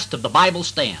broadcast of the Bible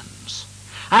Stands.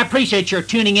 I appreciate your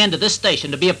tuning in to this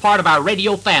station to be a part of our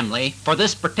radio family for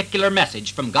this particular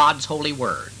message from God's holy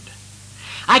word.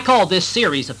 I call this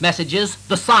series of messages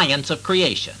the science of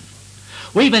creation.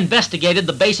 We've investigated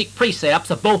the basic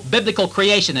precepts of both biblical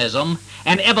creationism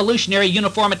and evolutionary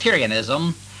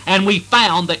uniformitarianism, and we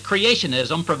found that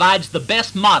creationism provides the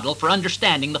best model for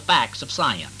understanding the facts of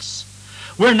science.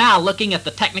 We're now looking at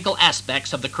the technical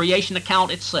aspects of the creation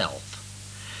account itself.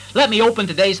 Let me open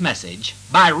today's message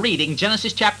by reading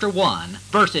Genesis chapter 1,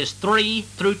 verses 3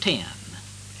 through 10.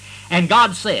 "And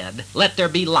God said, Let there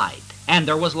be light, and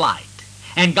there was light.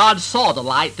 And God saw the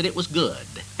light that it was good.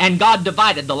 And God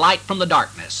divided the light from the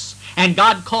darkness. And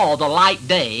God called the light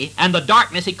day, and the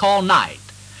darkness he called night.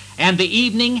 And the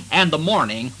evening and the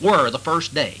morning were the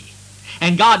first day.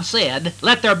 And God said,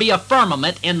 Let there be a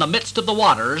firmament in the midst of the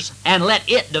waters, and let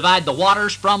it divide the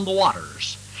waters from the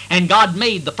waters. And God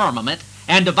made the firmament,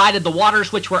 and divided the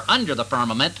waters which were under the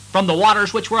firmament from the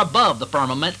waters which were above the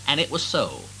firmament, and it was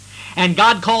so. And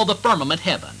God called the firmament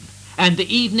heaven. And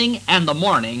the evening and the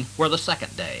morning were the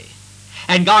second day.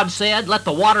 And God said, Let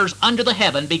the waters under the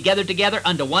heaven be gathered together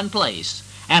unto one place,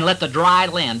 and let the dry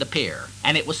land appear.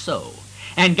 And it was so.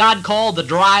 And God called the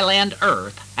dry land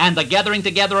earth, and the gathering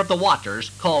together of the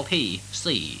waters called he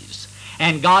seas.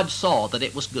 And God saw that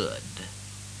it was good.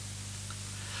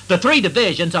 The three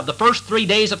divisions of the first 3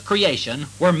 days of creation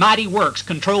were mighty works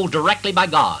controlled directly by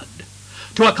God.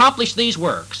 To accomplish these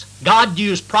works, God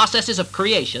used processes of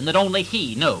creation that only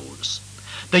he knows.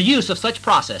 The use of such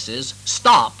processes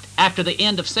stopped after the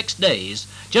end of 6 days,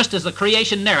 just as the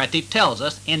creation narrative tells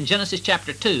us in Genesis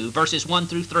chapter 2, verses 1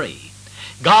 through 3.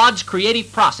 God's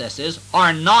creative processes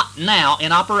are not now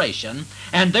in operation,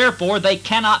 and therefore they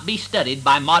cannot be studied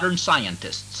by modern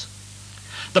scientists.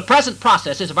 The present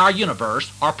processes of our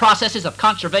universe are processes of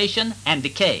conservation and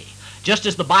decay, just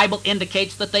as the Bible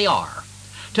indicates that they are.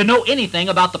 To know anything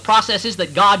about the processes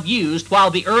that God used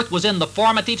while the earth was in the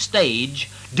formative stage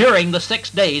during the 6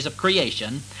 days of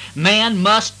creation, man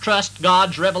must trust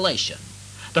God's revelation.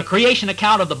 The creation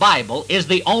account of the Bible is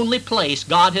the only place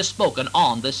God has spoken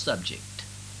on this subject.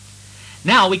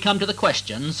 Now we come to the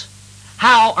questions.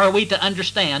 How are we to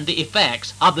understand the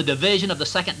effects of the division of the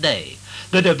second day,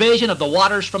 the division of the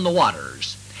waters from the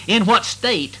waters? In what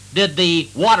state did the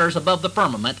waters above the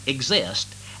firmament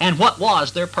exist, and what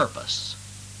was their purpose?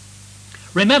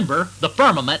 Remember, the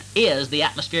firmament is the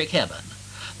atmospheric heaven.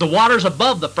 The waters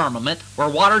above the firmament were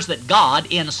waters that God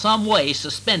in some way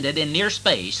suspended in near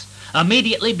space,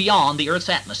 immediately beyond the earth's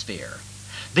atmosphere.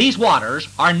 These waters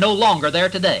are no longer there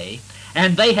today,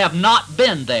 and they have not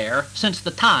been there since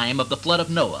the time of the flood of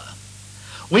Noah.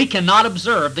 We cannot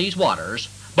observe these waters,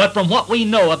 but from what we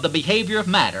know of the behavior of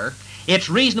matter, it's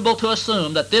reasonable to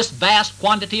assume that this vast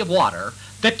quantity of water,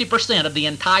 50% of the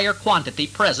entire quantity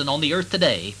present on the earth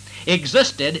today,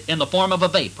 existed in the form of a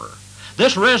vapor.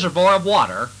 This reservoir of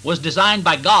water was designed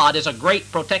by God as a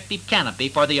great protective canopy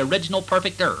for the original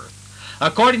perfect earth.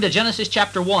 According to Genesis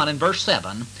chapter 1 and verse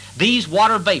 7, these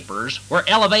water vapors were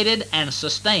elevated and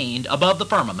sustained above the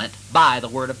firmament by the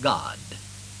Word of God.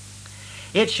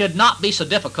 It should not be so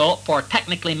difficult for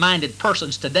technically minded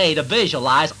persons today to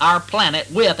visualize our planet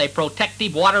with a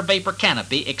protective water vapor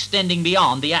canopy extending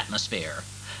beyond the atmosphere.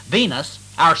 Venus,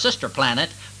 our sister planet,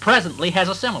 presently has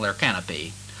a similar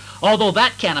canopy. Although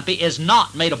that canopy is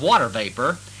not made of water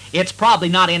vapor, it's probably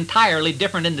not entirely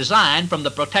different in design from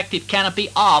the protective canopy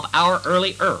of our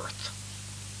early Earth.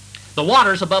 The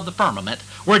waters above the firmament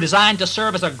were designed to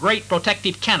serve as a great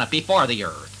protective canopy for the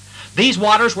earth. These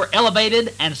waters were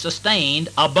elevated and sustained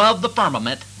above the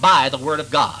firmament by the Word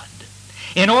of God.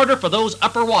 In order for those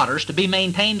upper waters to be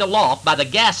maintained aloft by the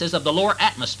gases of the lower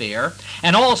atmosphere,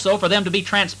 and also for them to be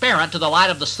transparent to the light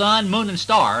of the sun, moon, and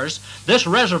stars, this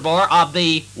reservoir of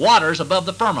the waters above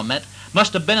the firmament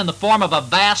must have been in the form of a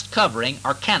vast covering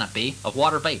or canopy of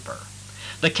water vapor.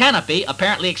 The canopy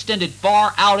apparently extended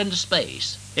far out into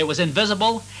space. It was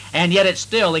invisible, and yet it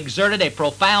still exerted a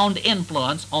profound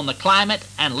influence on the climate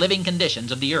and living conditions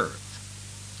of the earth.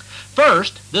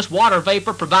 First, this water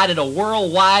vapor provided a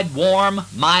worldwide warm,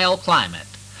 mild climate.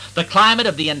 The climate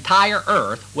of the entire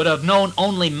earth would have known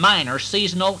only minor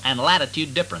seasonal and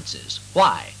latitude differences.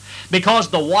 Why? Because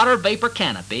the water vapor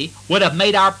canopy would have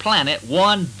made our planet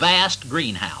one vast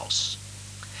greenhouse.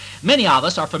 Many of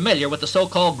us are familiar with the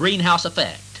so-called greenhouse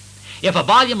effect. If a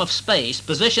volume of space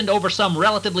positioned over some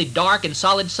relatively dark and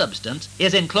solid substance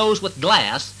is enclosed with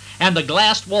glass, and the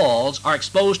glass walls are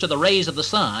exposed to the rays of the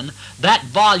sun, that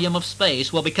volume of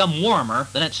space will become warmer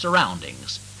than its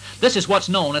surroundings. This is what's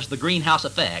known as the greenhouse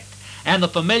effect, and the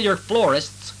familiar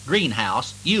florist's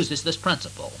greenhouse uses this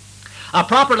principle. A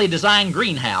properly designed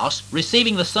greenhouse,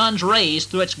 receiving the sun's rays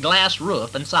through its glass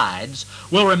roof and sides,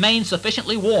 will remain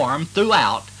sufficiently warm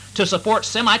throughout to support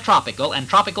semi-tropical and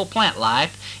tropical plant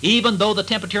life, even though the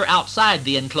temperature outside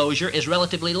the enclosure is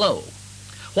relatively low.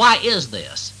 Why is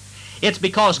this? It's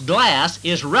because glass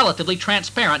is relatively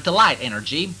transparent to light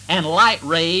energy, and light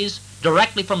rays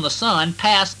directly from the sun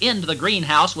pass into the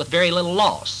greenhouse with very little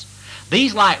loss.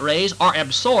 These light rays are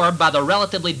absorbed by the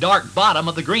relatively dark bottom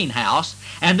of the greenhouse,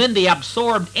 and then the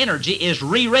absorbed energy is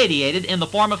re-radiated in the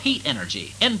form of heat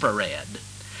energy, infrared.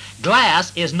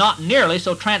 Glass is not nearly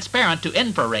so transparent to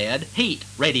infrared, heat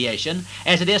radiation,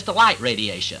 as it is to light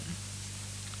radiation.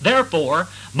 Therefore,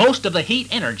 most of the heat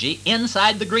energy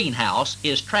inside the greenhouse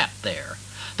is trapped there.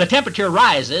 The temperature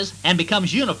rises and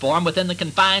becomes uniform within the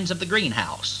confines of the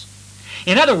greenhouse.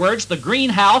 In other words, the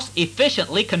greenhouse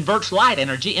efficiently converts light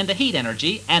energy into heat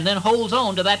energy and then holds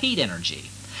on to that heat energy.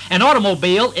 An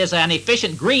automobile is an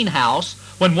efficient greenhouse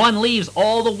when one leaves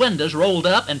all the windows rolled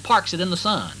up and parks it in the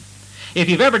sun. If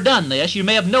you've ever done this, you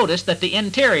may have noticed that the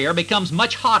interior becomes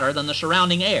much hotter than the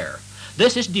surrounding air.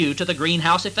 This is due to the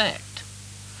greenhouse effect.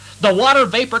 The water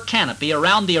vapor canopy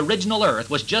around the original Earth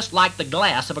was just like the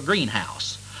glass of a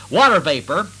greenhouse. Water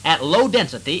vapor at low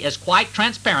density is quite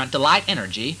transparent to light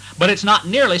energy, but it's not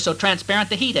nearly so transparent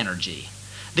to heat energy.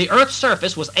 The Earth's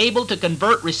surface was able to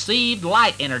convert received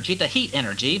light energy to heat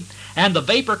energy, and the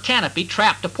vapor canopy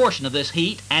trapped a portion of this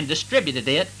heat and distributed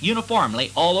it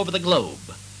uniformly all over the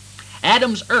globe.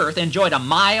 Adam's Earth enjoyed a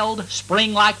mild,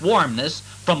 spring-like warmness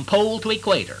from pole to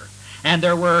equator, and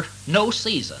there were no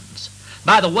seasons.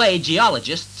 By the way,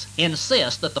 geologists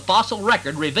insist that the fossil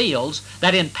record reveals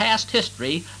that in past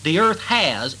history the Earth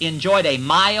has enjoyed a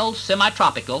mild,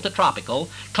 semi-tropical to tropical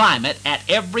climate at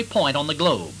every point on the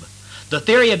globe. The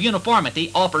theory of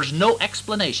uniformity offers no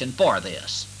explanation for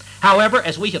this. However,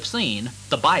 as we have seen,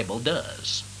 the Bible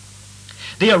does.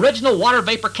 The original water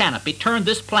vapor canopy turned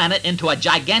this planet into a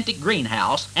gigantic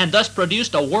greenhouse and thus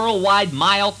produced a worldwide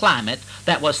mild climate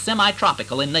that was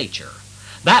semi-tropical in nature.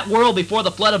 That world before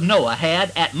the flood of Noah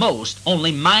had, at most,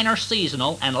 only minor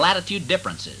seasonal and latitude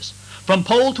differences. From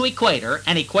pole to equator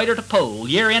and equator to pole,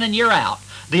 year in and year out,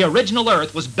 the original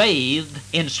Earth was bathed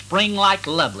in spring-like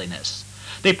loveliness.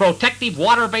 The protective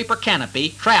water vapor canopy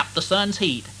trapped the sun's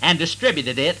heat and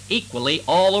distributed it equally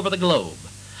all over the globe.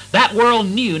 That world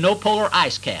knew no polar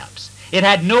ice caps. It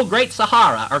had no great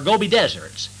Sahara or Gobi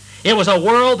deserts. It was a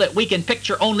world that we can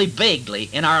picture only vaguely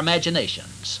in our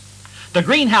imaginations. The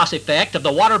greenhouse effect of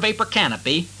the water vapor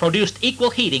canopy produced equal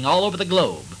heating all over the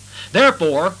globe.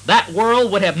 Therefore, that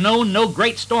world would have known no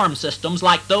great storm systems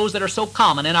like those that are so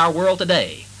common in our world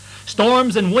today.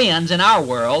 Storms and winds in our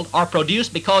world are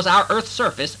produced because our Earth's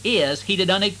surface is heated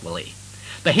unequally.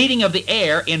 The heating of the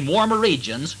air in warmer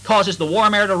regions causes the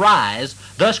warm air to rise,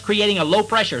 thus creating a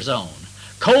low-pressure zone.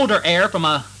 Colder air from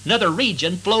another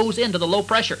region flows into the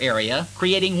low-pressure area,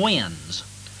 creating winds.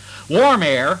 Warm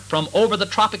air from over the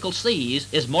tropical seas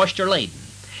is moisture-laden.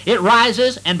 It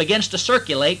rises and begins to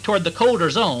circulate toward the colder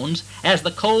zones as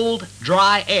the cold,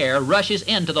 dry air rushes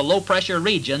into the low-pressure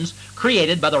regions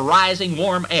created by the rising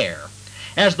warm air.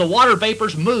 As the water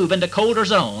vapors move into colder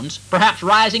zones, perhaps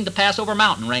rising to pass over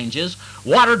mountain ranges,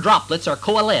 water droplets are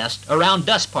coalesced around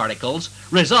dust particles,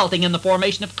 resulting in the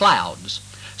formation of clouds.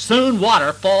 Soon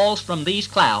water falls from these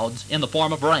clouds in the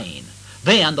form of rain.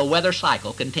 Then the weather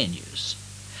cycle continues.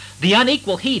 The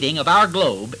unequal heating of our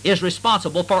globe is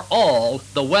responsible for all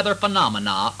the weather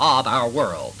phenomena of our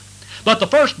world. But the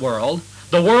first world,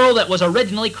 the world that was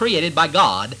originally created by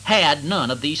God, had none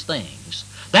of these things.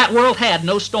 That world had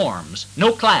no storms,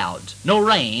 no clouds, no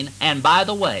rain, and by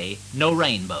the way, no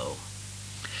rainbow.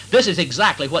 This is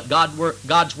exactly what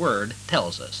God's Word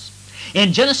tells us.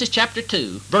 In Genesis chapter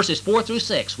 2, verses 4 through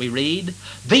 6, we read,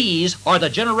 "These are the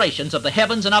generations of the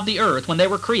heavens and of the earth when they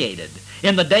were created,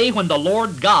 in the day when the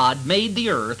Lord God made the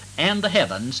earth and the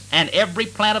heavens, and every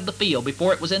plant of the field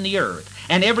before it was in the earth,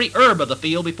 and every herb of the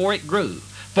field before it grew.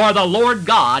 For the Lord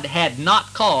God had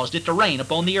not caused it to rain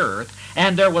upon the earth,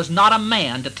 and there was not a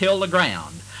man to till the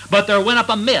ground. But there went up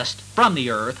a mist from the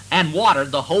earth, and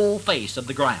watered the whole face of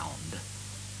the ground."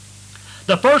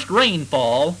 The first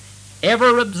rainfall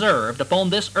ever observed upon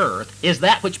this earth is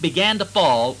that which began to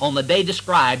fall on the day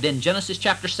described in Genesis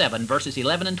chapter 7, verses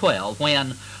 11 and 12,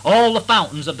 when all the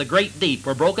fountains of the great deep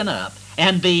were broken up,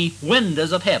 and the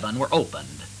windows of heaven were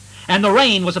opened. And the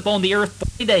rain was upon the earth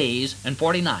 40 days and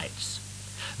 40 nights.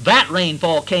 That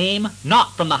rainfall came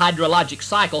not from the hydrologic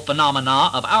cycle phenomena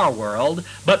of our world,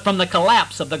 but from the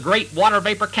collapse of the great water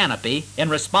vapor canopy in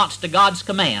response to God's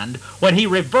command when He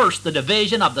reversed the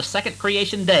division of the second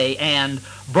creation day and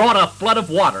brought a flood of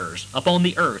waters upon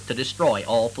the earth to destroy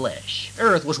all flesh. The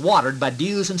earth was watered by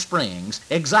dews and springs,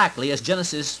 exactly as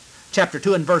Genesis chapter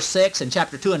 2 and verse 6 and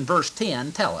chapter 2 and verse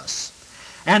 10 tell us.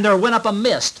 "And there went up a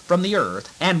mist from the earth,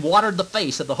 and watered the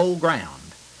face of the whole ground.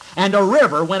 And a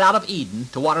river went out of Eden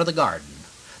to water the garden."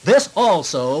 This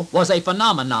also was a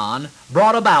phenomenon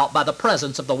brought about by the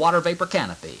presence of the water vapor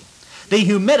canopy. The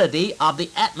humidity of the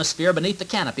atmosphere beneath the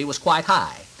canopy was quite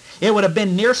high. It would have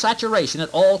been near saturation at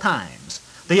all times.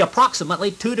 The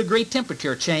approximately 2-degree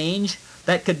temperature change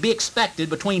that could be expected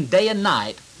between day and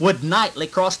night would nightly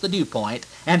cross the dew point,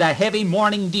 and a heavy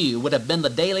morning dew would have been the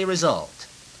daily result.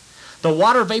 The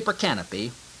water vapor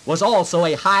canopy was also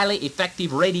a highly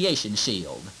effective radiation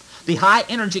shield. The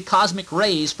high-energy cosmic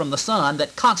rays from the sun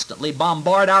that constantly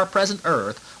bombard our present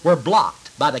earth were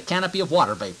blocked by the canopy of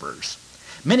water vapors.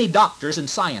 Many doctors and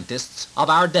scientists of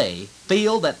our day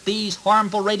feel that these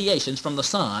harmful radiations from the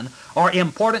sun are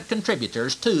important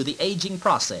contributors to the aging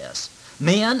process.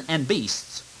 Men and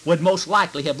beasts would most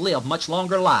likely have lived much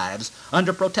longer lives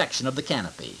under protection of the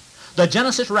canopy. The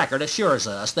Genesis record assures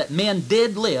us that men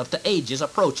did live to ages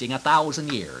approaching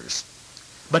 1,000 years.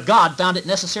 But God found it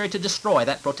necessary to destroy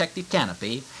that protective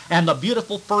canopy and the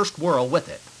beautiful first world with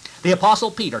it. The Apostle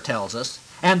Peter tells us,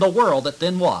 and the world that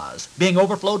then was, being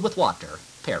overflowed with water,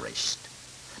 perished.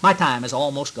 My time is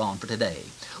almost gone for today.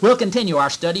 We'll continue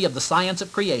our study of the science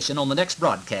of creation on the next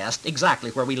broadcast, exactly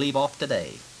where we leave off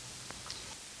today.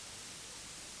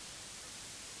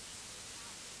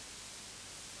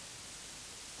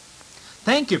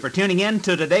 Thank you for tuning in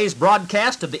to today's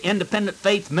broadcast of the Independent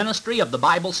Faith Ministry of the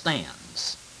Bible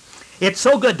Stands. It's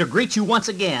so good to greet you once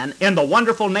again in the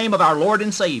wonderful name of our Lord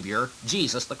and Savior,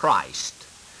 Jesus the Christ.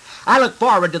 I look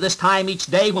forward to this time each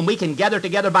day when we can gather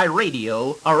together by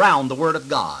radio around the Word of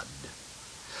God.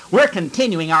 We're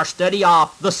continuing our study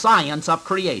of the science of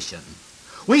creation.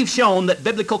 We've shown that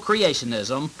biblical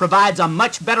creationism provides a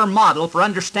much better model for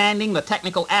understanding the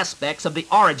technical aspects of the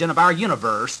origin of our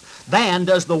universe than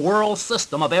does the world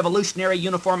system of evolutionary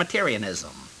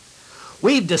uniformitarianism.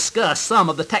 We've discussed some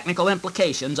of the technical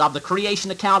implications of the creation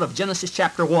account of Genesis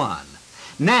chapter 1.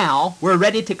 Now we're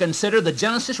ready to consider the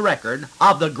Genesis record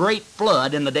of the great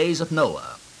flood in the days of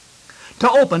Noah.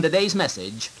 To open today's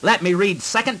message, let me read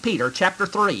 2 Peter chapter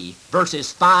 3,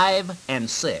 verses 5 and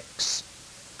 6.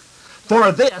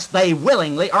 For this they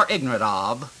willingly are ignorant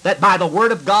of, that by the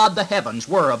word of God the heavens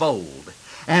were of old,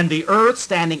 and the earth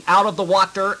standing out of the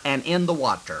water and in the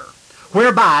water,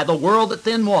 whereby the world that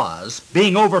then was,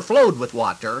 being overflowed with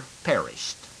water,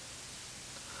 perished.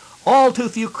 All too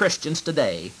few Christians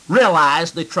today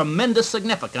realize the tremendous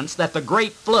significance that the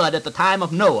great flood at the time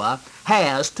of Noah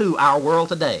has to our world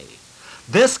today.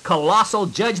 This colossal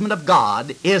judgment of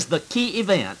God is the key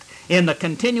event in the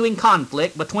continuing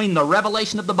conflict between the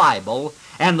revelation of the Bible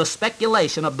and the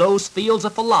speculation of those fields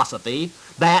of philosophy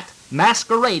that,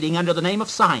 masquerading under the name of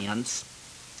science,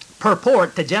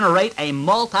 purport to generate a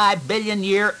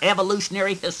multi-billion-year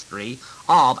evolutionary history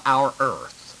of our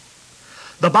earth.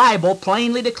 The Bible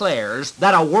plainly declares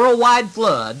that a worldwide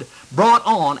flood brought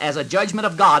on as a judgment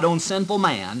of God on sinful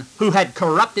man, who had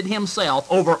corrupted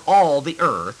himself over all the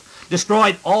earth,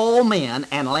 destroyed all men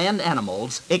and land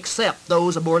animals except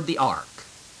those aboard the ark.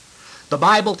 The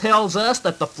Bible tells us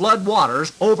that the flood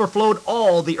waters overflowed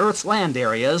all the earth's land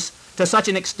areas to such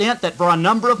an extent that for a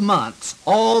number of months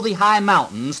all the high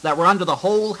mountains that were under the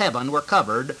whole heaven were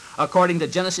covered, according to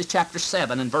Genesis chapter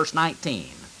 7 and verse 19.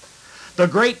 The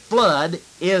great flood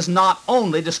is not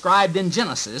only described in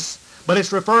Genesis, but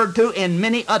it's referred to in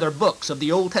many other books of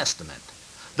the Old Testament.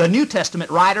 The New Testament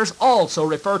writers also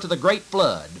refer to the great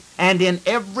flood, and in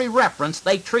every reference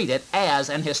they treat it as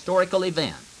an historical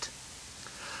event.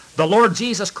 The Lord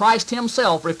Jesus Christ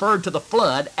himself referred to the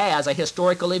flood as a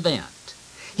historical event.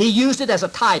 He used it as a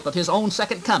type of his own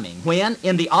second coming when,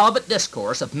 in the Olivet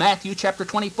Discourse of Matthew chapter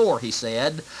 24, he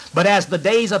said, "But as the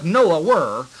days of Noah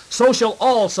were, so shall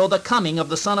also the coming of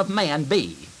the Son of Man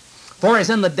be. For as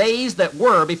in the days that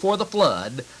were before the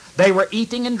flood, they were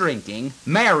eating and drinking,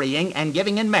 marrying and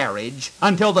giving in marriage,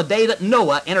 until the day that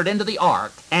Noah entered into the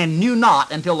ark, and knew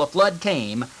not until the flood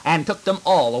came, and took them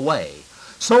all away.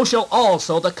 So shall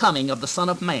also the coming of the Son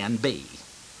of Man be."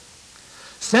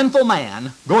 Sinful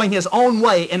man, going his own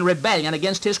way in rebellion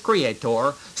against his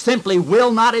Creator, simply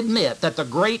will not admit that the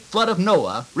great flood of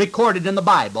Noah, recorded in the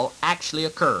Bible, actually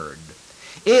occurred.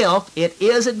 If it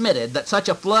is admitted that such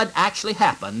a flood actually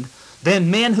happened,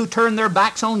 then men who turn their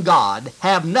backs on God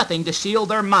have nothing to shield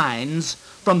their minds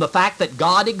from the fact that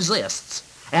God exists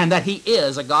and that he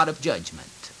is a God of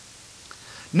judgment.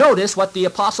 Notice what the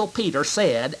Apostle Peter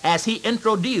said as he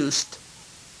introduced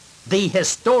the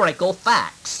historical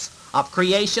facts of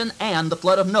creation and the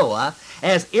flood of Noah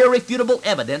as irrefutable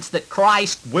evidence that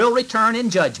Christ will return in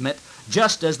judgment,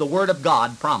 just as the Word of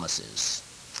God promises.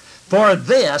 For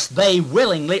this they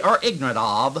willingly are ignorant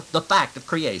of, the fact of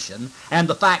creation, and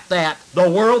the fact that the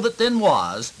world that then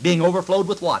was, being overflowed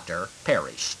with water,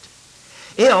 perished.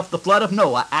 If the flood of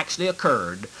Noah actually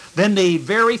occurred, then the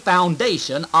very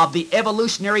foundation of the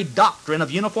evolutionary doctrine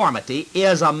of uniformity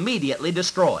is immediately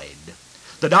destroyed.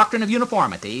 The doctrine of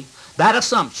uniformity, that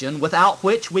assumption without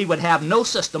which we would have no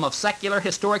system of secular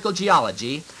historical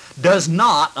geology, does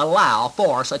not allow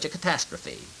for such a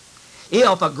catastrophe.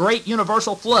 If a great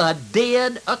universal flood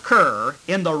did occur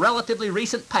in the relatively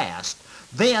recent past,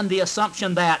 then the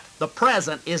assumption that the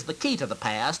present is the key to the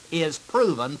past is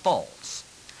proven false.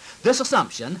 This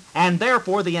assumption, and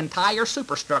therefore the entire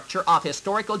superstructure of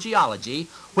historical geology,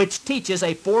 which teaches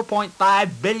a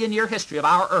 4.5 billion year history of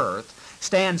our earth,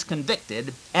 stands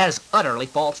convicted as utterly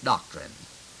false doctrine.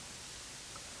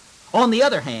 On the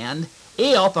other hand,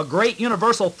 if a great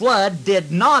universal flood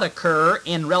did not occur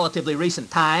in relatively recent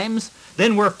times,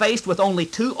 then we're faced with only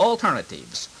two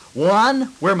alternatives.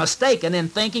 One, we're mistaken in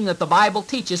thinking that the Bible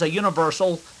teaches a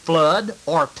universal flood,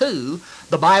 or two,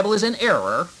 the Bible is in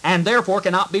error and therefore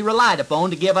cannot be relied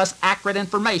upon to give us accurate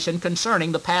information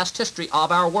concerning the past history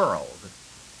of our world.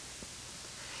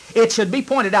 It should be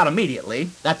pointed out immediately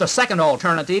that the second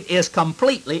alternative is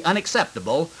completely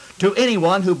unacceptable to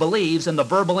anyone who believes in the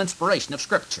verbal inspiration of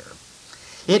Scripture.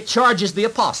 It charges the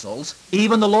apostles,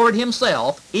 even the Lord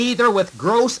himself, either with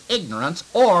gross ignorance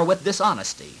or with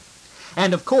dishonesty.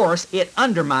 And of course, it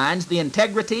undermines the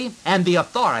integrity and the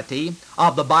authority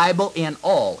of the Bible in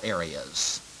all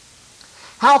areas.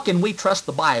 How can we trust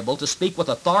the Bible to speak with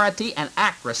authority and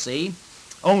accuracy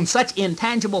on such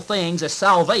intangible things as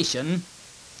salvation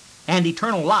and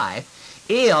eternal life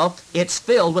if it's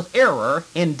filled with error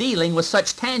in dealing with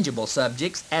such tangible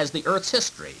subjects as the earth's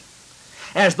history?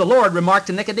 As the Lord remarked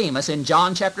to Nicodemus in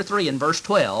John chapter 3 and verse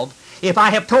 12, "If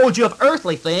I have told you of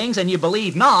earthly things and you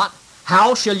believe not,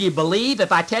 how shall you believe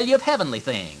if I tell you of heavenly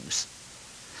things?"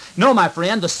 No, my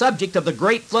friend, the subject of the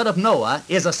great flood of Noah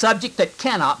is a subject that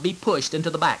cannot be pushed into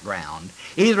the background.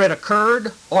 Either it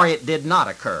occurred or it did not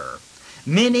occur.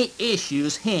 Many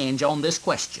issues hinge on this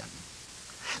question.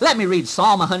 Let me read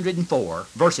Psalm 104,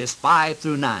 verses 5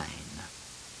 through 9.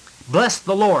 "Bless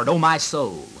the Lord, O my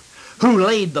soul, who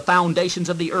laid the foundations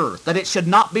of the earth, that it should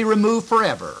not be removed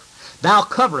forever. Thou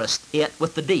coverest it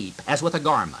with the deep, as with a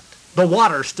garment. The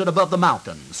waters stood above the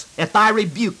mountains. At thy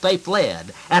rebuke they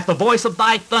fled. At the voice of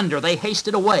thy thunder they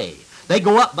hasted away. They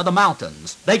go up by the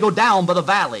mountains. They go down by the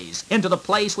valleys, into the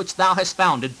place which thou hast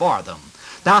founded for them.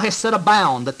 Thou hast set a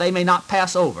bound that they may not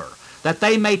pass over, that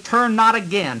they may turn not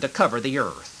again to cover the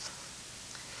earth."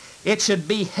 It should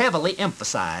be heavily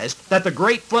emphasized that the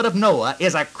great flood of Noah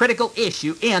is a critical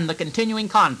issue in the continuing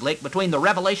conflict between the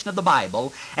revelation of the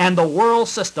Bible and the world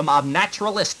system of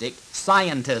naturalistic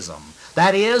scientism.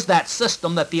 That is, that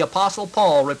system that the Apostle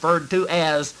Paul referred to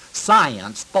as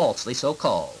science, falsely so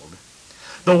called.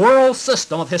 The world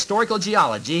system of historical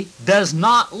geology does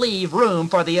not leave room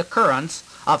for the occurrence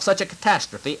of such a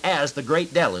catastrophe as the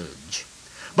Great Deluge.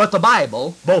 But the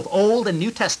Bible, both Old and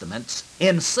New Testaments,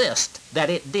 insist that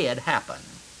it did happen.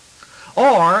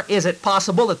 Or is it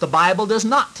possible that the Bible does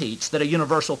not teach that a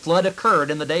universal flood occurred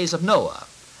in the days of Noah?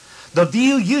 The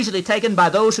view usually taken by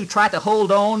those who try to hold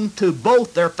on to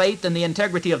both their faith in the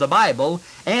integrity of the Bible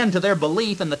and to their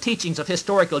belief in the teachings of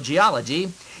historical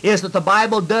geology is that the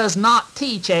Bible does not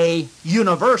teach a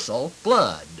universal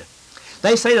flood.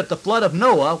 They say that the flood of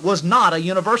Noah was not a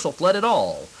universal flood at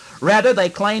all. Rather, they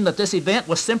claim that this event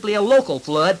was simply a local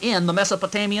flood in the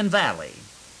Mesopotamian valley.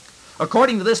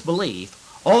 According to this belief,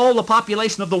 all the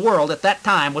population of the world at that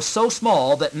time was so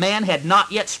small that man had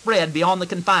not yet spread beyond the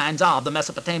confines of the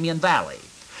Mesopotamian valley.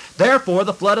 Therefore,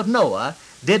 the flood of Noah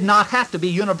did not have to be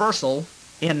universal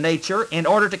in nature in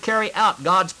order to carry out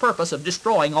God's purpose of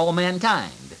destroying all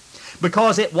mankind.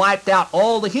 Because it wiped out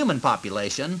all the human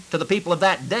population, to the people of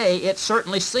that day it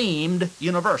certainly seemed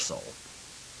universal.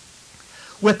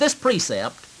 With this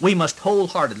precept, we must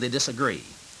wholeheartedly disagree.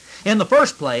 In the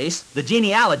first place, the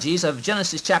genealogies of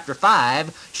Genesis chapter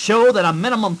 5 show that a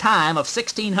minimum time of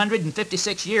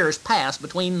 1,656 years passed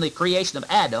between the creation of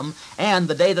Adam and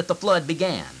the day that the flood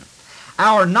began.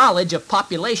 Our knowledge of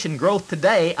population growth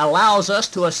today allows us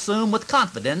to assume with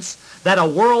confidence that a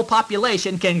world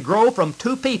population can grow from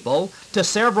 2 people to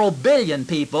several billion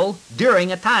people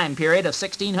during a time period of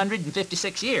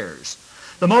 1,656 years.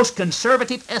 The most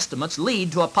conservative estimates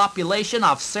lead to a population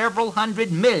of several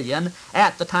hundred million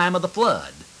at the time of the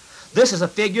flood. This is a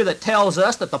figure that tells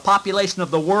us that the population of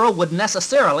the world would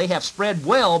necessarily have spread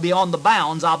well beyond the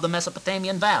bounds of the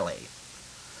Mesopotamian valley.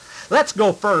 Let's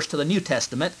go first to the New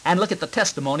Testament and look at the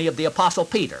testimony of the Apostle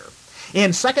Peter.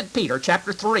 In 2 Peter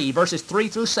chapter 3, verses 3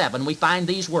 through 7, we find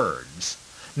these words,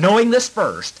 "Knowing this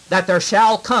first, that there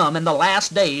shall come in the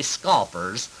last days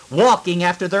scoffers, walking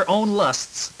after their own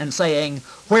lusts, and saying,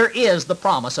 Where is the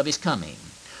promise of his coming?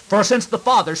 For since the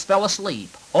fathers fell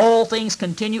asleep, all things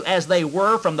continue as they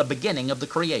were from the beginning of the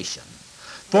creation.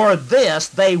 For this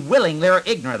they willingly are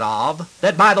ignorant of,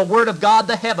 that by the word of God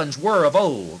the heavens were of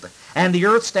old, and the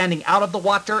earth standing out of the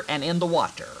water and in the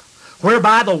water,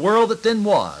 whereby the world that then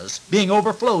was, being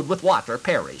overflowed with water,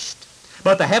 perished.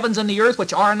 But the heavens and the earth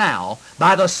which are now,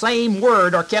 by the same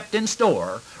word are kept in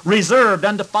store, reserved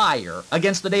unto fire,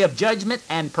 against the day of judgment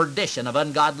and perdition of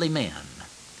ungodly men."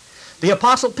 The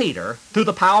Apostle Peter, through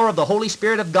the power of the Holy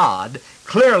Spirit of God,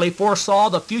 clearly foresaw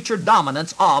the future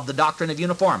dominance of the doctrine of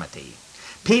uniformity.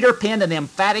 Peter penned an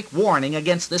emphatic warning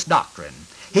against this doctrine.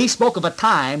 He spoke of a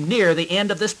time near the end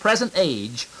of this present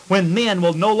age when men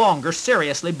will no longer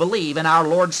seriously believe in our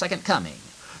Lord's second coming.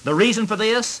 The reason for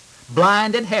this?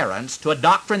 blind adherence to a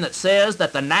doctrine that says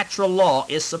that the natural law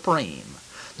is supreme.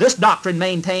 This doctrine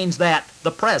maintains that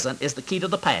the present is the key to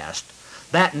the past,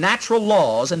 that natural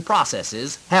laws and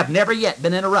processes have never yet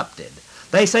been interrupted.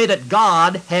 They say that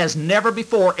God has never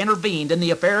before intervened in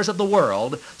the affairs of the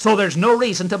world, so there's no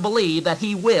reason to believe that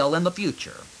He will in the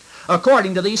future.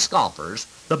 According to these scoffers,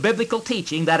 the biblical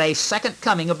teaching that a second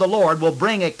coming of the Lord will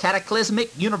bring a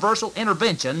cataclysmic universal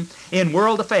intervention in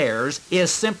world affairs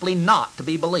is simply not to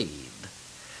be believed.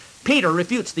 Peter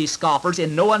refutes these scoffers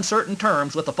in no uncertain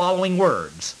terms with the following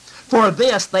words: "For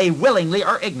this they willingly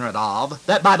are ignorant of,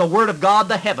 that by the word of God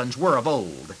the heavens were of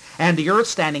old, and the earth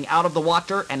standing out of the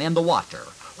water and in the water,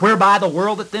 whereby the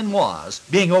world that then was,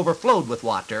 being overflowed with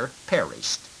water,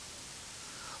 perished."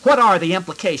 What are the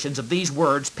implications of these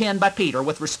words penned by Peter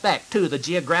with respect to the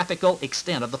geographical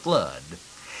extent of the flood?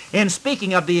 In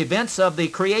speaking of the events of the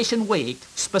creation week,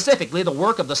 specifically the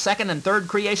work of the second and third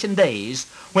creation days,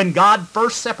 when God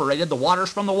first separated the waters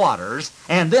from the waters,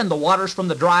 and then the waters from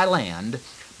the dry land,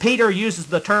 Peter uses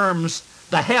the terms,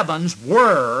 "the heavens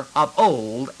were of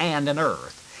old and an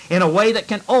earth," in a way that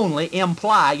can only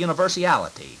imply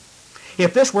universality.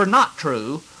 If this were not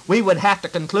true, we would have to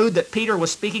conclude that Peter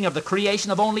was speaking of the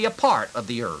creation of only a part of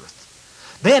the earth.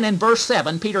 Then in verse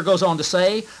 7, Peter goes on to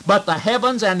say, "But the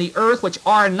heavens and the earth which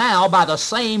are now by the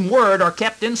same word are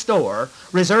kept in store,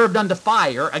 reserved unto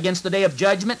fire against the day of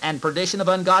judgment and perdition of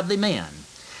ungodly men."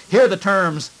 Here the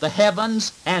terms, "the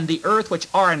heavens and the earth which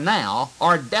are now,"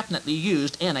 are definitely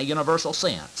used in a universal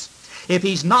sense. If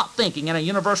he's not thinking in a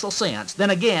universal sense,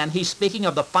 then again he's speaking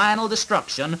of the final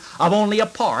destruction of only a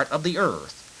part of the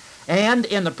earth. And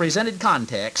in the presented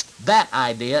context, that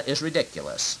idea is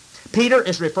ridiculous. Peter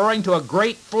is referring to a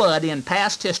great flood in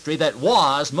past history that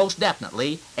was most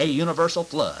definitely a universal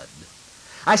flood.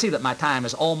 I see that my time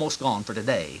is almost gone for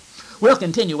today. We'll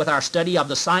continue with our study of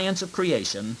the science of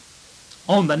creation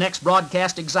on the next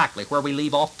broadcast, exactly where we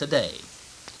leave off today.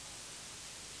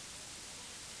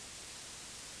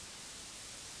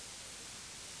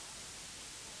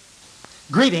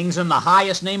 Greetings in the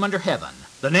highest name under heaven,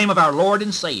 the name of our Lord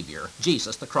and Savior,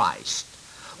 Jesus the Christ.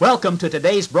 Welcome to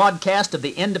today's broadcast of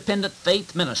the Independent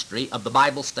Faith Ministry of the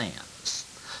Bible Stands.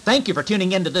 Thank you for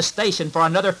tuning into this station for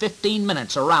another 15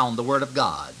 minutes around the Word of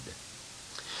God.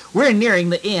 We're nearing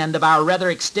the end of our rather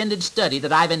extended study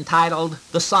that I've entitled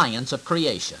The Science of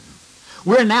Creation.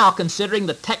 We're now considering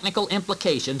the technical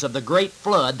implications of the great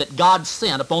flood that God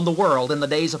sent upon the world in the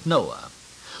days of Noah.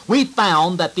 We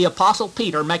found that the Apostle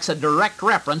Peter makes a direct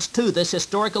reference to this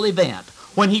historical event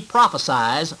when he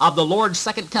prophesies of the Lord's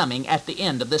second coming at the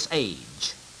end of this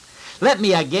age. Let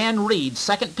me again read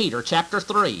 2 Peter chapter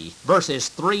 3, verses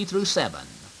 3 through 7.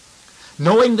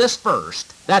 "Knowing this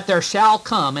first, that there shall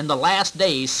come in the last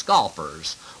days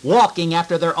scoffers, walking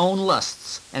after their own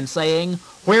lusts, and saying,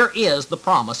 Where is the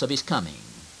promise of his coming?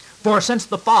 For since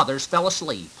the fathers fell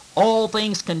asleep, all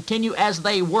things continue as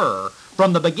they were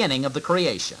from the beginning of the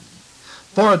creation.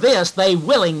 For this they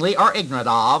willingly are ignorant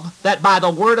of, that by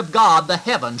the word of God the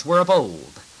heavens were of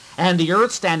old, and the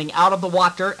earth standing out of the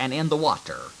water and in the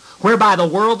water, whereby the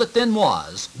world that then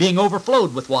was, being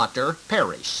overflowed with water,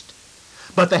 perished.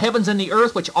 But the heavens and the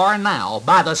earth which are now,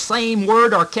 by the same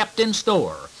word are kept in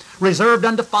store, reserved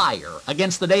unto fire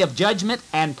against the day of judgment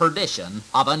and perdition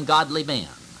of ungodly men."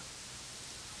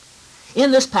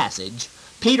 In this passage,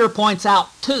 Peter points out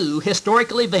two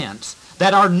historical events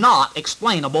that are not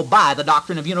explainable by the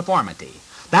doctrine of uniformity,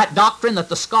 that doctrine that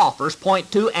the scoffers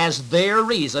point to as their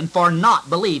reason for not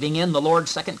believing in the Lord's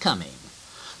second coming.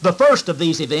 The first of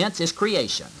these events is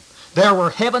creation. There were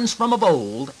heavens from of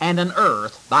old, and an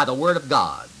earth by the word of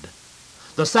God.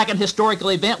 The second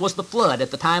historical event was the flood at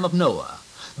the time of Noah.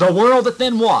 The world that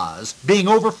then was, being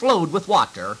overflowed with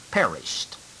water,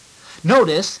 perished.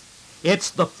 Notice, it's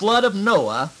the flood of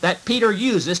Noah that Peter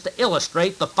uses to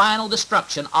illustrate the final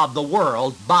destruction of the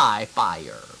world by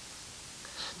fire.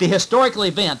 The historical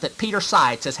event that Peter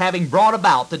cites as having brought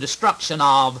about the destruction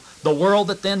of the world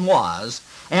that then was,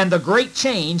 and the great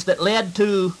change that led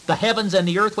to the heavens and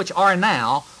the earth which are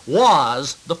now,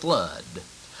 was the flood.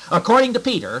 According to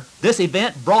Peter, this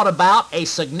event brought about a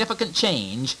significant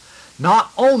change,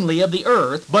 not only of the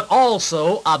earth, but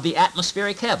also of the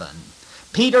atmospheric heaven.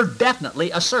 Peter definitely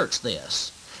asserts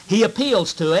this. He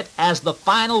appeals to it as the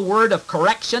final word of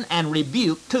correction and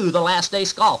rebuke to the last day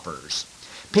scoffers.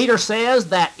 Peter says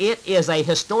that it is a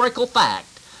historical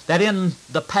fact that in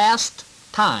the past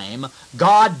time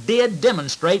God did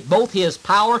demonstrate both his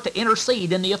power to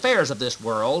intercede in the affairs of this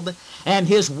world and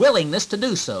his willingness to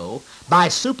do so by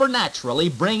supernaturally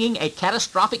bringing a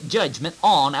catastrophic judgment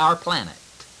on our planet.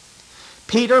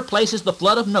 Peter places the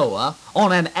flood of Noah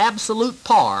on an absolute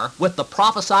par with the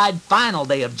prophesied final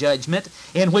day of judgment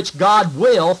in which God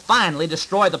will finally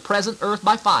destroy the present earth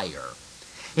by fire.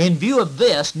 In view of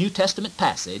this New Testament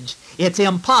passage, it's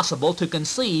impossible to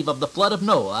conceive of the flood of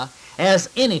Noah as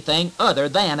anything other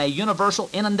than a universal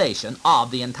inundation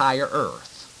of the entire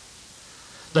earth.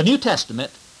 The New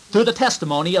Testament, through the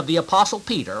testimony of the Apostle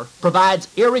Peter, provides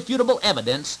irrefutable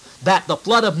evidence that the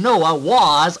flood of Noah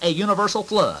was a universal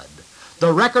flood.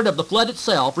 The record of the flood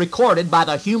itself, recorded by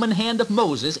the human hand of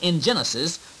Moses in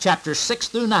Genesis chapters 6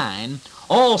 through 9,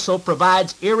 also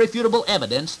provides irrefutable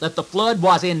evidence that the flood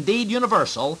was indeed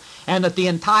universal and that the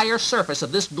entire surface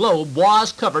of this globe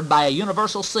was covered by a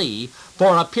universal sea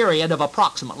for a period of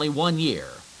approximately 1 year.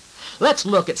 Let's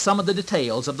look at some of the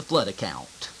details of the flood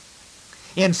account.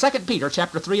 In 2 Peter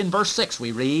chapter 3 and verse 6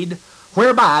 we read,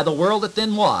 "Whereby the world that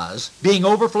then was, being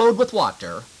overflowed with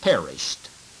water, perished."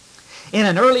 In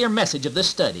an earlier message of this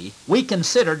study, we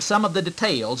considered some of the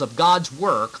details of God's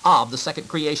work of the second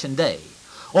creation day.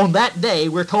 On that day,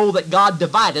 we're told that God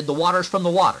divided the waters from the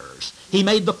waters. He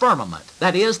made the firmament,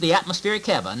 that is, the atmospheric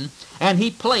heaven, and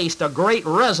He placed a great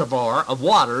reservoir of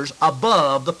waters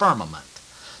above the firmament.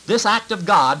 This act of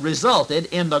God resulted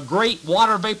in the great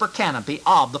water vapor canopy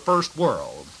of the first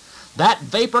world. That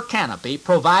vapor canopy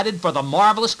provided for the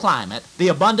marvelous climate, the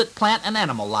abundant plant and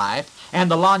animal life, and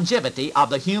the longevity of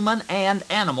the human and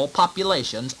animal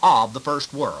populations of the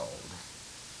first world.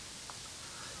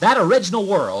 That original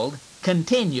world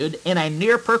continued in a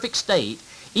near perfect state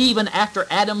even after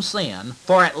Adam's sin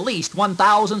for at least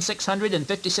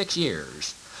 1,656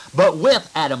 years. But with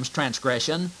Adam's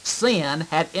transgression, sin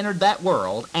had entered that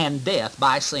world, and death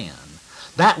by sin.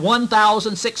 That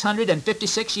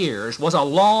 1,656 years was a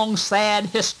long, sad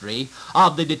history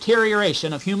of the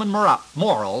deterioration of human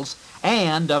morals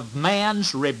and of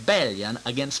man's rebellion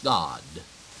against God.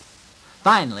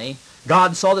 Finally,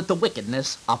 God saw that the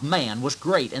wickedness of man was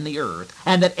great in the earth,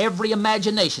 and that every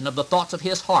imagination of the thoughts of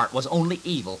his heart was only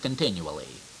evil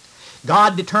continually.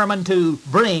 God determined to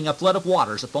bring a flood of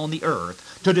waters upon the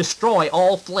earth, to destroy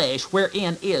all flesh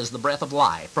wherein is the breath of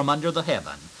life from under the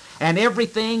heaven, and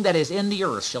everything that is in the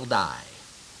earth shall die.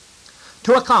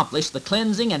 To accomplish the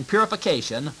cleansing and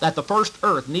purification that the first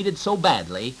earth needed so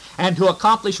badly, and to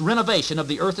accomplish renovation of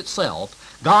the earth itself,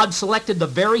 God selected the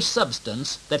very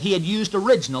substance that He had used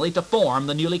originally to form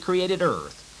the newly created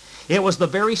earth. It was the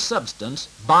very substance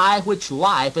by which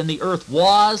life in the earth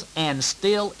was and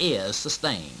still is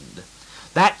sustained.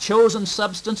 That chosen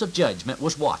substance of judgment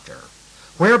was water,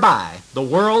 whereby the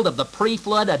world of the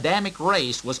pre-flood Adamic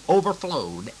race was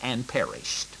overflowed and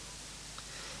perished.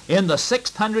 In the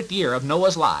 600th year of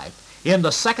Noah's life, in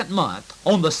the second month,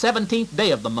 on the 17th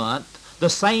day of the month, the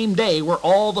same day were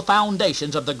all the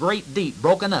foundations of the great deep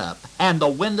broken up, and the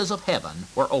windows of heaven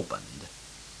were opened.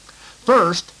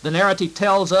 First, the narrative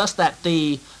tells us that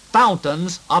the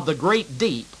fountains of the great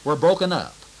deep were broken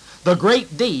up. The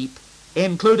great deep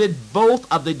included both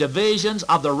of the divisions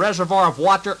of the reservoir of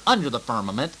water under the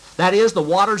firmament, that is, the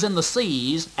waters in the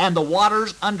seas, and the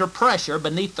waters under pressure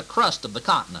beneath the crust of the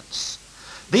continents.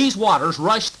 These waters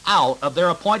rushed out of their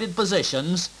appointed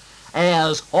positions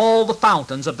as all the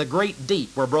fountains of the great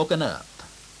deep were broken up.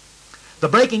 The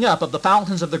breaking up of the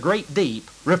fountains of the great deep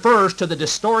refers to the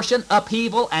distortion,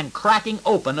 upheaval, and cracking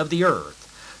open of the earth.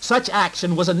 Such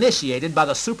action was initiated by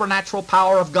the supernatural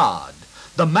power of God.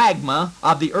 The magma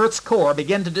of the earth's core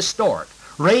began to distort,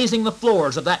 raising the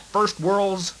floors of that first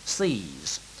world's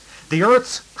seas. The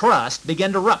earth's crust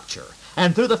began to rupture,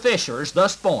 and through the fissures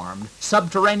thus formed,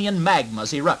 subterranean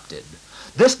magmas erupted.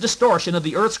 This distortion of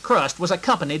the earth's crust was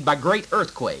accompanied by great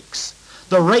earthquakes.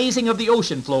 The raising of the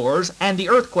ocean floors and the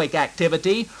earthquake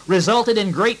activity resulted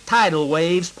in great tidal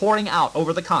waves pouring out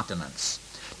over the continents.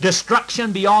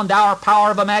 Destruction beyond our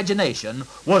power of imagination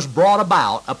was brought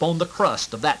about upon the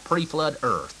crust of that pre-flood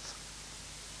earth.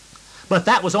 But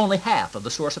that was only half of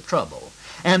the source of trouble,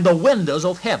 and the windows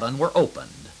of heaven were opened.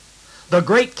 The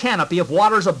great canopy of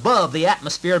waters above the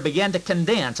atmosphere began to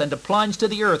condense and to plunge to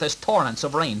the earth as torrents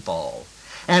of rainfall.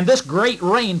 And this great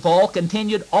rainfall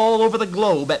continued all over the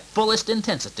globe at fullest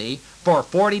intensity for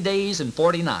 40 days and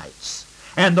 40 nights.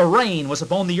 And the rain was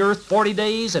upon the earth 40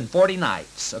 days and 40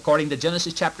 nights, according to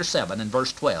Genesis chapter 7 and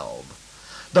verse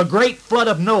 12. The great flood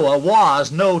of Noah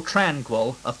was no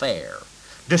tranquil affair.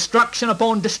 Destruction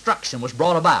upon destruction was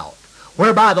brought about,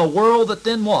 whereby the world that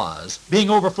then was, being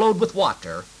overflowed with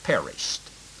water, perished.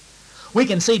 We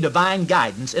can see divine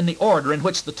guidance in the order in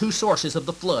which the two sources of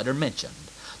the flood are mentioned.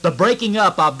 The breaking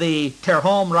up of the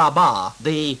Terhom Rabbah,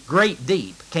 the great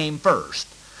deep, came first.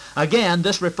 Again,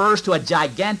 this refers to a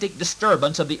gigantic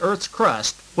disturbance of the Earth's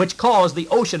crust, which caused the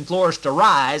ocean floors to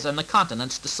rise and the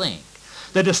continents to sink.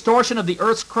 The distortion of the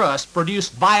Earth's crust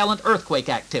produced violent earthquake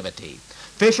activity.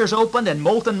 Fissures opened and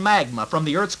molten magma from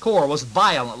the Earth's core was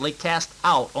violently cast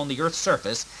out on the Earth's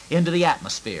surface into the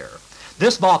atmosphere.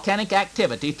 This volcanic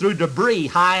activity threw debris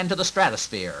high into the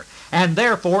stratosphere, and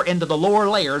therefore into the lower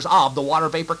layers of the water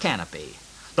vapor canopy.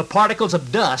 The particles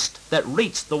of dust that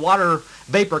reached the water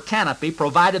vapor canopy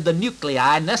provided the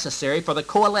nuclei necessary for the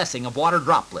coalescing of water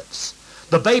droplets.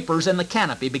 The vapors in the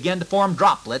canopy began to form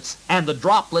droplets, and the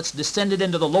droplets descended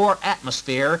into the lower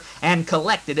atmosphere and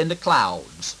collected into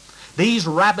clouds. These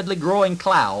rapidly growing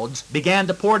clouds began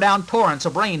to pour down torrents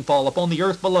of rainfall upon the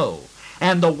earth below,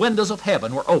 and the windows of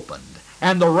heaven were opened,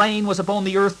 and the rain was upon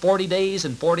the earth 40 days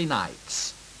and 40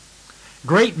 nights.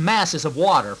 Great masses of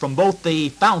water from both the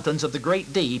fountains of the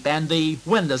great deep and the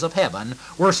windows of heaven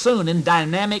were soon in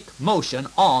dynamic motion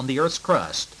on the earth's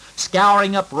crust,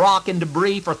 scouring up rock and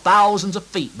debris for thousands of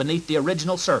feet beneath the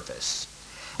original surface.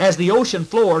 As the ocean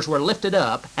floors were lifted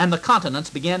up and the continents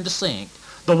began to sink,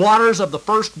 the waters of the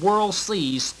first world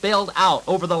seas spilled out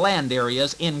over the land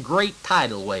areas in great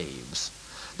tidal waves.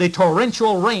 The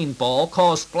torrential rainfall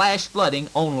caused flash flooding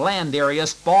on land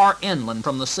areas far inland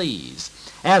from the seas,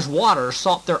 as waters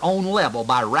sought their own level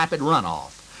by rapid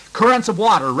runoff. Currents of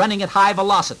water running at high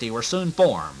velocity were soon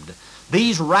formed.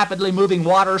 These rapidly moving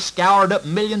waters scoured up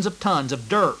millions of tons of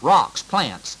dirt, rocks,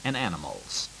 plants, and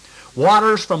animals.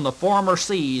 Waters from the former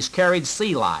seas carried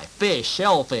sea life, fish,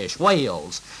 shellfish,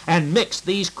 whales, and mixed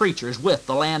these creatures with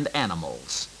the land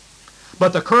animals.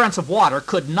 But the currents of water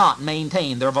could not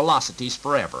maintain their velocities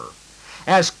forever.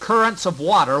 As currents of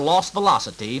water lost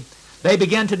velocity, they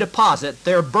began to deposit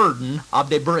their burden of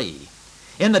debris.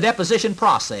 In the deposition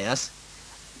process,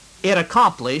 it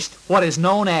accomplished what is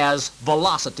known as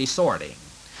velocity sorting.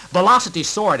 Velocity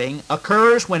sorting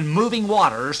occurs when moving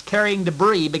waters carrying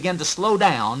debris begin to slow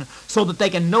down so that they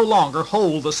can no longer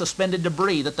hold the suspended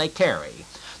debris that they carry.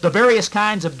 The various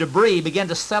kinds of debris begin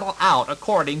to settle out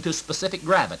according to specific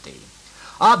gravity.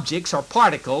 Objects or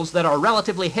particles that are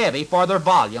relatively heavy for their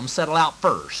volume settle out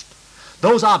first.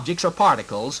 Those objects or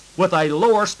particles with a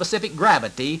lower specific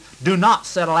gravity do not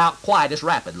settle out quite as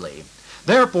rapidly.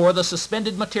 Therefore, the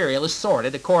suspended material is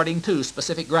sorted according to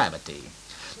specific gravity.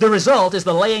 The result is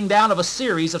the laying down of a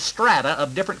series of strata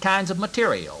of different kinds of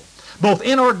material. Both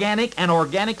inorganic and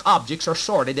organic objects are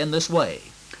sorted in this way.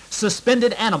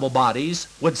 Suspended animal bodies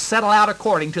would settle out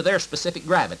according to their specific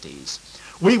gravities.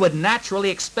 We would naturally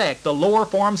expect the lower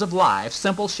forms of life,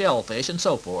 simple shellfish and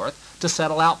so forth, to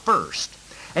settle out first.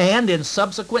 And in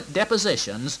subsequent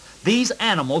depositions, these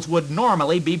animals would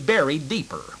normally be buried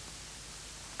deeper.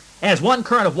 As one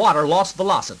current of water lost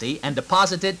velocity and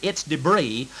deposited its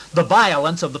debris, the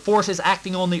violence of the forces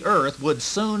acting on the earth would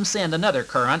soon send another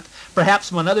current, perhaps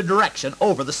from another direction,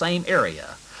 over the same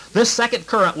area. This second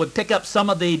current would pick up some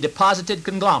of the deposited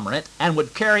conglomerate and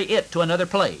would carry it to another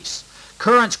place.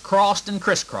 Currents crossed and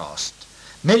crisscrossed.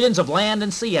 Millions of land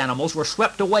and sea animals were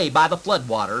swept away by the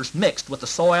floodwaters mixed with the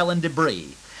soil and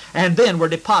debris, and then were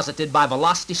deposited by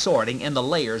velocity sorting in the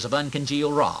layers of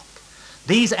uncongealed rock.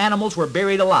 These animals were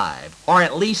buried alive, or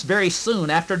at least very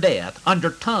soon after death, under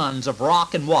tons of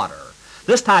rock and water.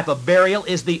 This type of burial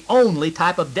is the only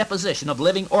type of deposition of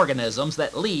living organisms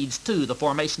that leads to the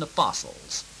formation of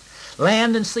fossils.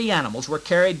 Land and sea animals were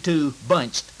carried to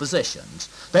bunched positions.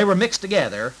 They were mixed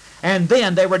together, and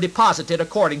then they were deposited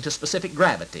according to specific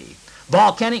gravity.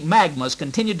 Volcanic magmas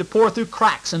continued to pour through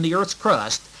cracks in the Earth's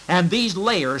crust, and these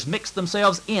layers mixed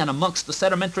themselves in amongst the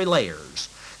sedimentary layers.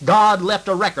 God left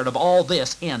a record of all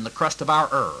this in the crust of our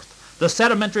earth. The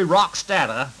sedimentary rock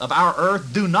strata of our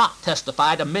earth do not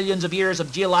testify to millions of years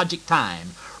of geologic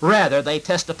time. Rather, they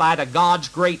testify to God's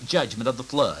great judgment of the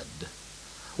flood.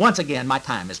 Once again, my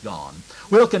time is gone.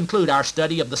 We'll conclude our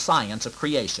study of the science of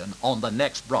creation on the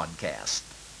next broadcast.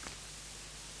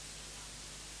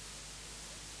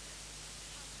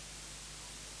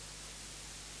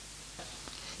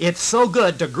 It's so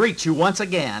good to greet you once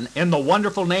again in the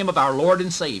wonderful name of our Lord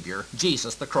and Savior,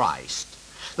 Jesus the Christ.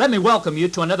 Let me welcome you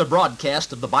to another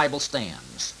broadcast of the Bible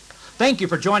Stands. Thank you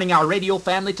for joining our radio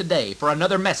family today for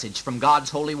another message from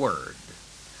God's Holy Word.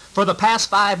 For the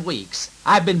past 5 weeks,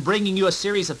 I've been bringing you a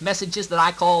series of messages that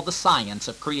I call the science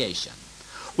of creation.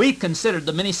 We've considered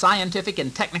the many scientific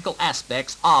and technical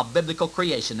aspects of biblical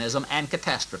creationism and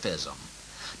catastrophism.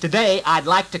 Today, I'd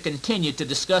like to continue to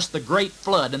discuss the great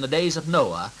flood in the days of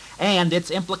Noah and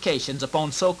its implications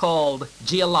upon so-called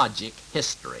geologic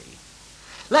history.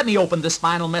 Let me open this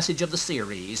final message of the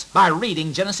series by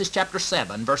reading Genesis chapter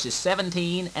 7, verses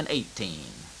 17 and 18.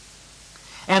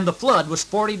 And the flood was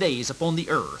 40 days upon the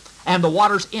earth, and the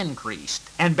waters increased,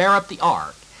 and bare up the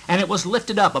ark, and it was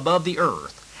lifted up above the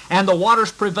earth. And the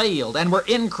waters prevailed, and were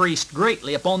increased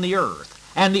greatly upon the earth,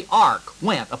 and the ark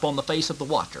went upon the face of the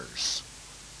waters.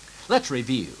 Let's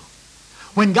review.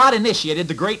 When God initiated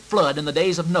the great flood in the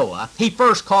days of Noah, he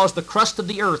first caused the crust of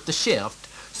the earth to shift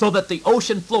so that the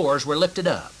ocean floors were lifted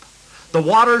up. The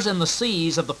waters in the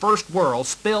seas of the first world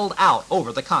spilled out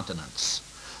over the continents.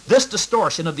 This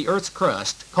distortion of the earth's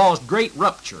crust caused great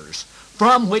ruptures,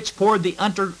 from which poured the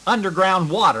underground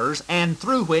waters and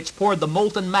through which poured the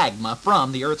molten magma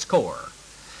from the earth's core.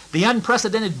 The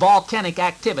unprecedented volcanic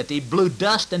activity blew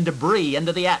dust and debris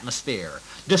into the atmosphere,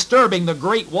 disturbing the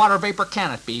great water vapor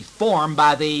canopy formed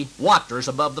by the waters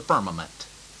above the firmament.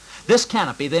 This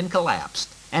canopy then collapsed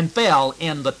and fell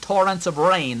in the torrents of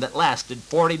rain that lasted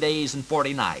 40 days and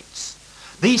 40 nights.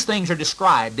 These things are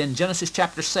described in Genesis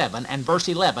chapter 7 and verse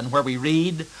 11, where we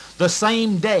read, "The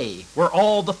same day were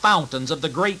all the fountains of the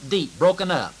great deep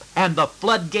broken up, and the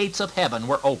floodgates of heaven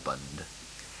were opened.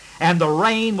 And the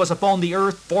rain was upon the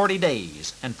earth 40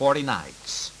 days and 40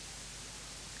 nights.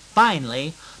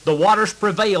 Finally, the waters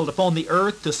prevailed upon the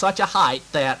earth to such a height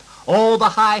that all the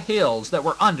high hills that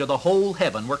were under the whole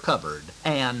heaven were covered,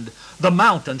 and the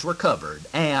mountains were covered,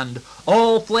 and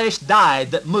all flesh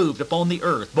died that moved upon the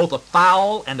earth, both of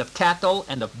fowl, and of cattle,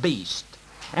 and of beast,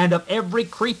 and of every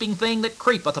creeping thing that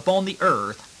creepeth upon the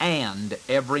earth, and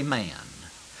every man."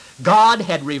 God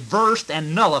had reversed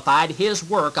and nullified his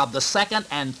work of the second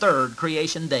and third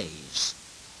creation days.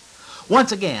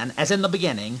 Once again, as in the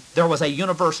beginning, there was a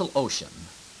universal ocean.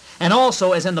 And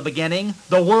also, as in the beginning,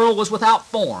 the world was without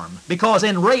form, because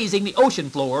in raising the ocean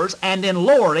floors and in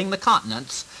lowering the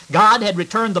continents, God had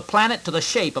returned the planet to the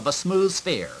shape of a smooth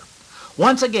sphere.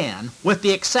 Once again, with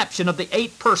the exception of the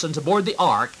 8 persons aboard the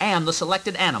ark and the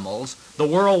selected animals, the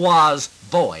world was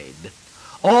void.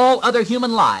 All other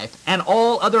human life and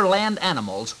all other land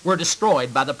animals were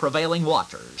destroyed by the prevailing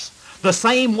waters. The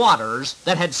same waters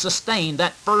that had sustained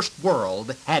that first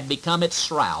world had become its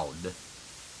shroud.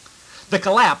 The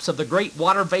collapse of the great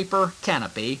water vapor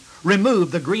canopy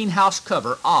removed the greenhouse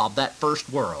cover of that first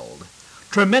world.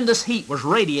 Tremendous heat was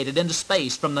radiated into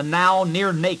space from the now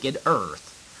near naked earth.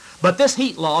 But this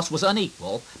heat loss was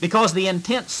unequal because the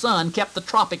intense sun kept the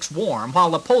tropics warm while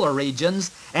the polar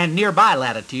regions and nearby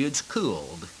latitudes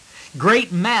cooled.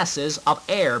 Great masses of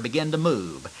air began to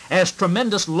move as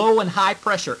tremendous low and high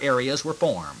pressure areas were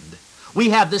formed. We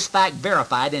have this fact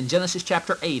verified in Genesis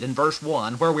chapter 8 and verse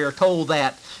 1, where we are told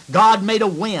that God made a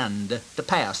wind to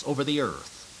pass over the earth.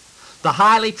 The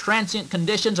highly transient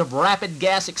conditions of rapid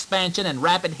gas expansion and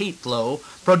rapid heat flow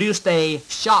produced a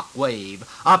shock wave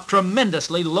of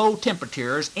tremendously low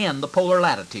temperatures in the polar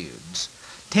latitudes.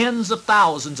 Tens of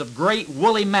thousands of great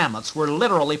woolly mammoths were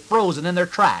literally frozen in their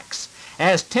tracks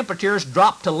as temperatures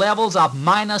dropped to levels of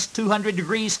minus 200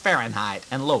 degrees Fahrenheit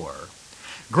and lower.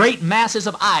 Great masses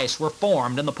of ice were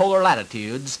formed in the polar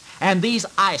latitudes, and these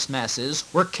ice masses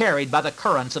were carried by the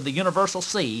currents of the universal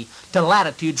sea to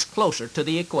latitudes closer to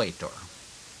the equator.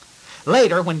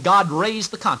 Later, when God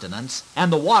raised the continents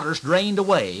and the waters drained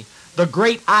away, the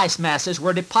great ice masses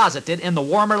were deposited in the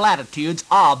warmer latitudes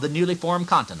of the newly formed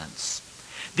continents.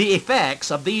 The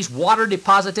effects of these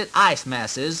water-deposited ice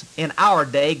masses in our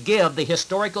day give the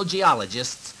historical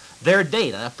geologists their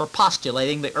data for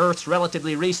postulating the Earth's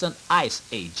relatively recent ice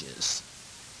ages.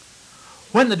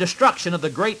 When the destruction of the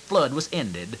great flood was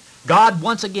ended, God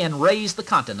once again raised the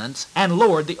continents and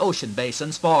lowered the ocean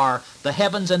basins for the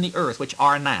heavens and the earth which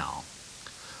are now.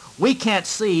 We can't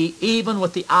see, even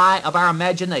with the eye of our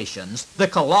imaginations, the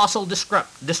colossal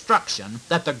destruction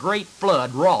that the great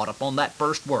flood wrought upon that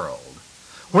first world,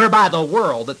 whereby the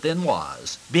world that then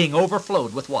was, being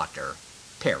overflowed with water,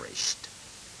 perished.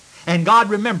 And God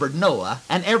remembered Noah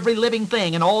and every living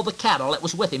thing and all the cattle that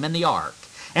was with him in the ark.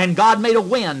 And God made a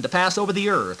wind to pass over the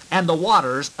earth, and the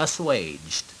waters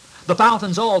assuaged. The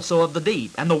fountains also of the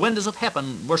deep and the windows of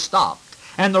heaven were stopped,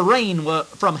 and the rain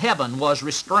from heaven was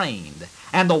restrained,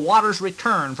 and the waters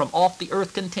returned from off the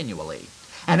earth continually.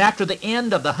 And after the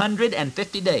end of the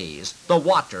 150 days, the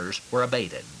waters were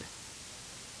abated.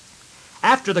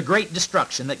 After the great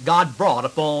destruction that God brought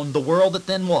upon the world that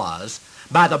then was,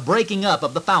 by the breaking up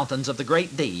of the fountains of the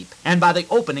great deep, and by the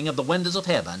opening of the windows of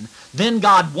heaven, then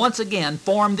God once again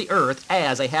formed the earth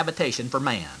as a habitation for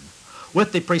man.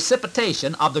 With the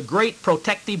precipitation of the great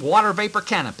protective water vapor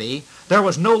canopy, there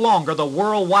was no longer the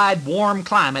worldwide warm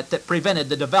climate that prevented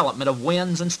the development of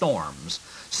winds and storms.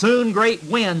 Soon great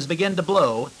winds began to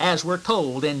blow, as we're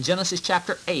told in Genesis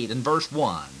chapter 8 and verse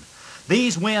 1.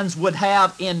 These winds would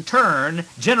have, in turn,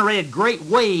 generated great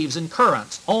waves and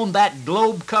currents on that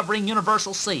globe-covering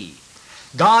universal sea.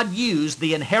 God used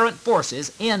the inherent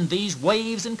forces in these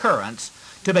waves and currents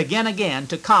to begin again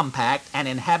to compact an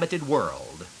inhabited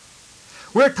world.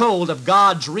 We're told of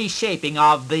God's reshaping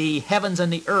of the heavens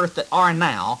and the earth that are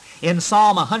now in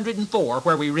Psalm 104,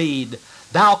 where we read,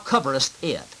 "Thou coverest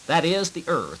it," that is, the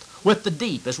earth, "with the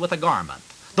deep as with a garment.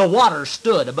 The waters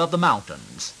stood above the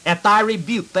mountains. At thy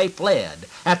rebuke they fled.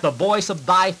 At the voice of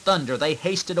thy thunder they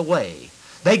hasted away.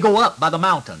 They go up by the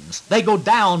mountains. They go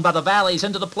down by the valleys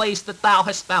into the place that thou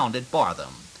hast founded for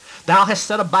them. Thou hast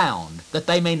set a bound that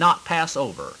they may not pass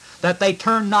over, that they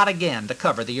turn not again to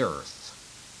cover the earth."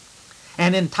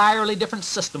 An entirely different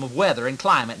system of weather and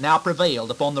climate now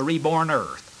prevailed upon the reborn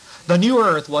earth. The new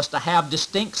earth was to have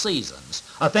distinct seasons,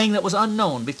 a thing that was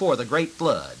unknown before the great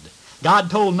flood. God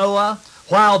told Noah,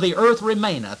 "While the earth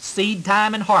remaineth, seed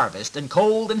time and harvest, and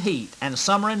cold and heat, and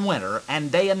summer and winter,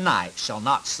 and day and night shall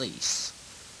not cease."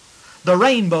 The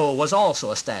rainbow was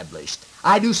also established.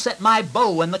 "I do set my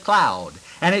bow in the cloud,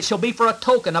 and it shall be for a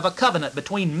token of a covenant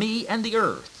between me and the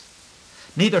earth."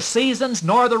 Neither seasons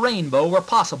nor the rainbow were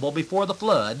possible before the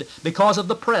flood because of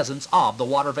the presence of the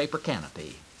water vapor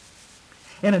canopy.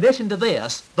 In addition to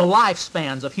this, the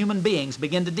lifespans of human beings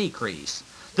began to decrease.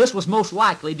 This was most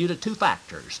likely due to two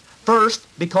factors. First,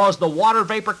 because the water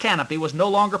vapor canopy was no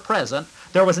longer present,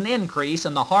 there was an increase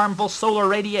in the harmful solar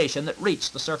radiation that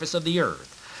reached the surface of the earth.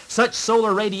 Such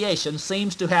solar radiation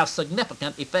seems to have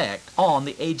significant effect on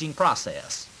the aging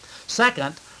process.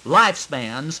 Second,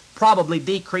 lifespans probably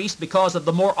decreased because of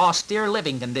the more austere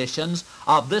living conditions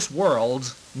of this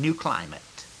world's new climate.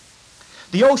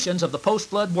 The oceans of the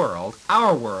post-flood world,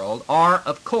 our world, are,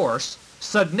 of course,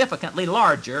 significantly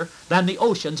larger than the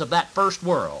oceans of that first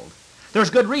world. There's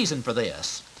good reason for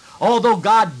this. Although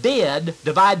God did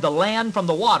divide the land from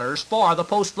the waters for the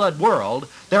post-flood world,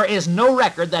 there is no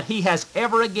record that He has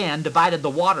ever again divided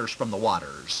the waters from the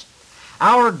waters.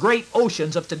 Our great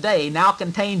oceans of today now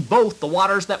contain both the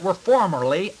waters that were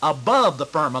formerly above the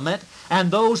firmament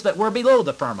and those that were below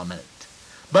the firmament.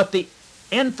 But the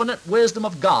infinite wisdom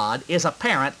of God is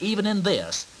apparent even in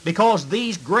this, because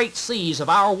these great seas of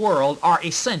our world are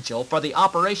essential for the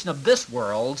operation of this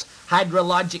world's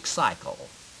hydrologic cycle.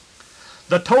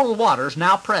 The total waters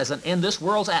now present in this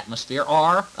world's atmosphere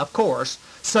are, of course,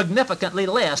 significantly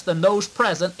less than those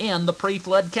present in the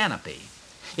pre-flood canopy.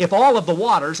 If all of the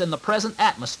waters in the present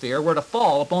atmosphere were to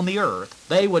fall upon the earth,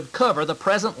 they would cover the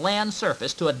present land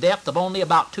surface to a depth of only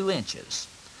about 2 inches.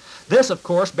 This, of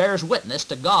course, bears witness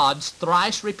to God's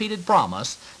thrice-repeated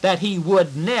promise that He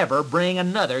would never bring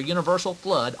another universal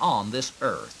flood on this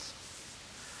earth.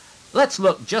 Let's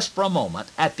look just for a moment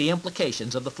at the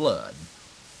implications of the flood.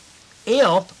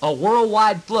 If a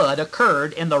worldwide flood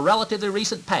occurred in the relatively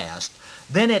recent past,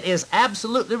 then it is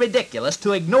absolutely ridiculous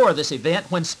to ignore this event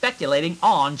when speculating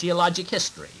on geologic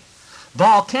history.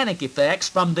 Volcanic effects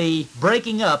from the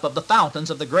breaking up of the fountains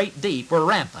of the great deep were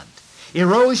rampant.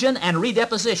 Erosion and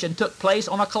redeposition took place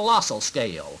on a colossal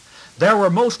scale. There were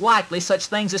most likely such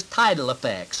things as tidal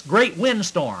effects, great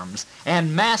windstorms,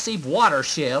 and massive water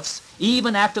shifts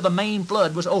even after the main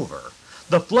flood was over.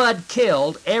 The flood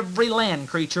killed every land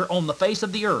creature on the face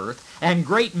of the earth, and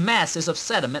great masses of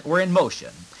sediment were in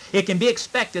motion. It can be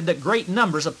expected that great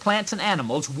numbers of plants and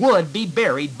animals would be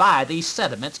buried by these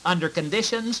sediments under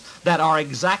conditions that are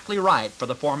exactly right for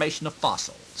the formation of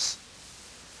fossils.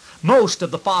 Most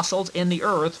of the fossils in the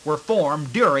earth were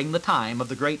formed during the time of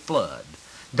the great flood.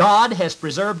 God has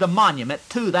preserved a monument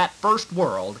to that first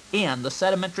world in the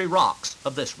sedimentary rocks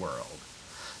of this world.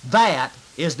 That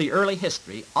is the early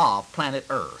history of planet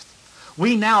Earth.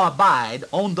 We now abide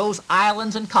on those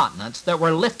islands and continents that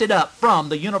were lifted up from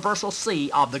the universal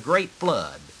sea of the great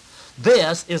flood.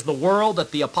 This is the world that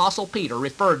the Apostle Peter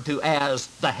referred to as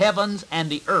the heavens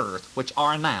and the earth which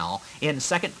are now in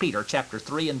 2 Peter chapter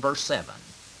 3 and verse 7.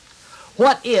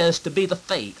 What is to be the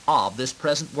fate of this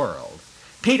present world?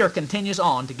 Peter continues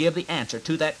on to give the answer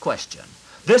to that question.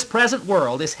 This present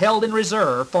world is held in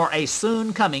reserve for a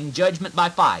soon coming judgment by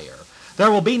fire.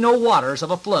 There will be no waters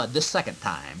of a flood this second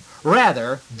time.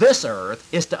 Rather, this earth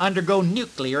is to undergo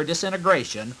nuclear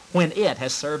disintegration when it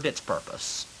has served its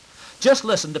purpose. Just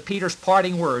listen to Peter's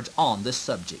parting words on this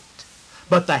subject.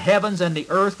 But the heavens and the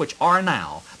earth which are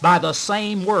now, by the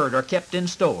same word are kept in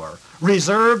store,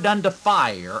 reserved unto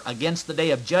fire against the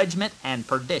day of judgment and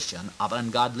perdition of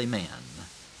ungodly men.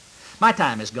 My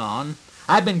time is gone.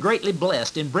 I've been greatly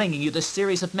blessed in bringing you this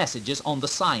series of messages on the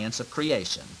science of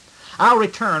creation. I'll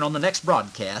return on the next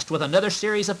broadcast with another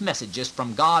series of messages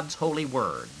from God's holy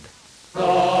word. The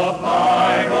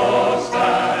Bible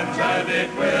stands and it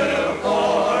will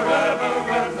forever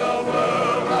when the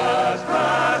world has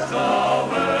passed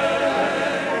away.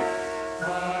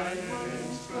 By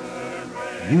inspiration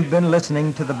You've been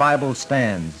listening to The Bible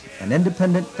Stands, an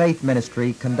independent faith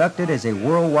ministry conducted as a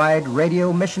worldwide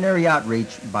radio missionary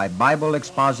outreach by Bible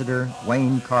expositor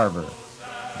Wayne Carver.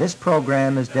 This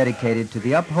program is dedicated to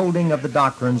the upholding of the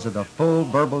doctrines of the full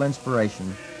verbal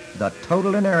inspiration, the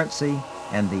total inerrancy,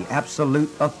 and the absolute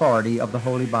authority of the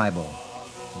Holy Bible.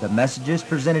 The messages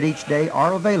presented each day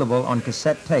are available on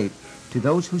cassette tape to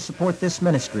those who support this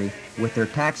ministry with their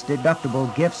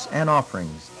tax-deductible gifts and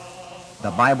offerings.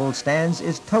 The Bible Stands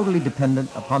is totally dependent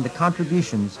upon the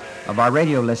contributions of our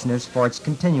radio listeners for its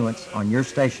continuance on your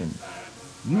station.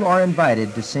 You are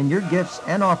invited to send your gifts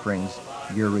and offerings,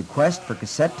 your request for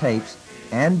cassette tapes,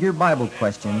 and your Bible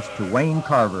questions to Wayne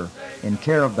Carver in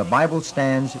care of the Bible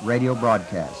Stands radio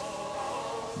broadcast.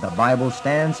 The Bible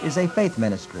Stands is a faith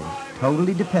ministry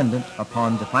totally dependent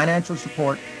upon the financial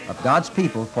support of God's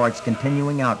people for its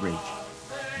continuing outreach.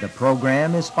 The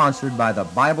program is sponsored by the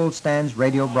Bible Stands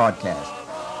radio broadcast,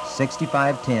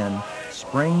 6510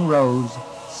 Spring Rose,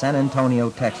 San Antonio,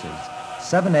 Texas,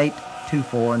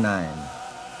 78249.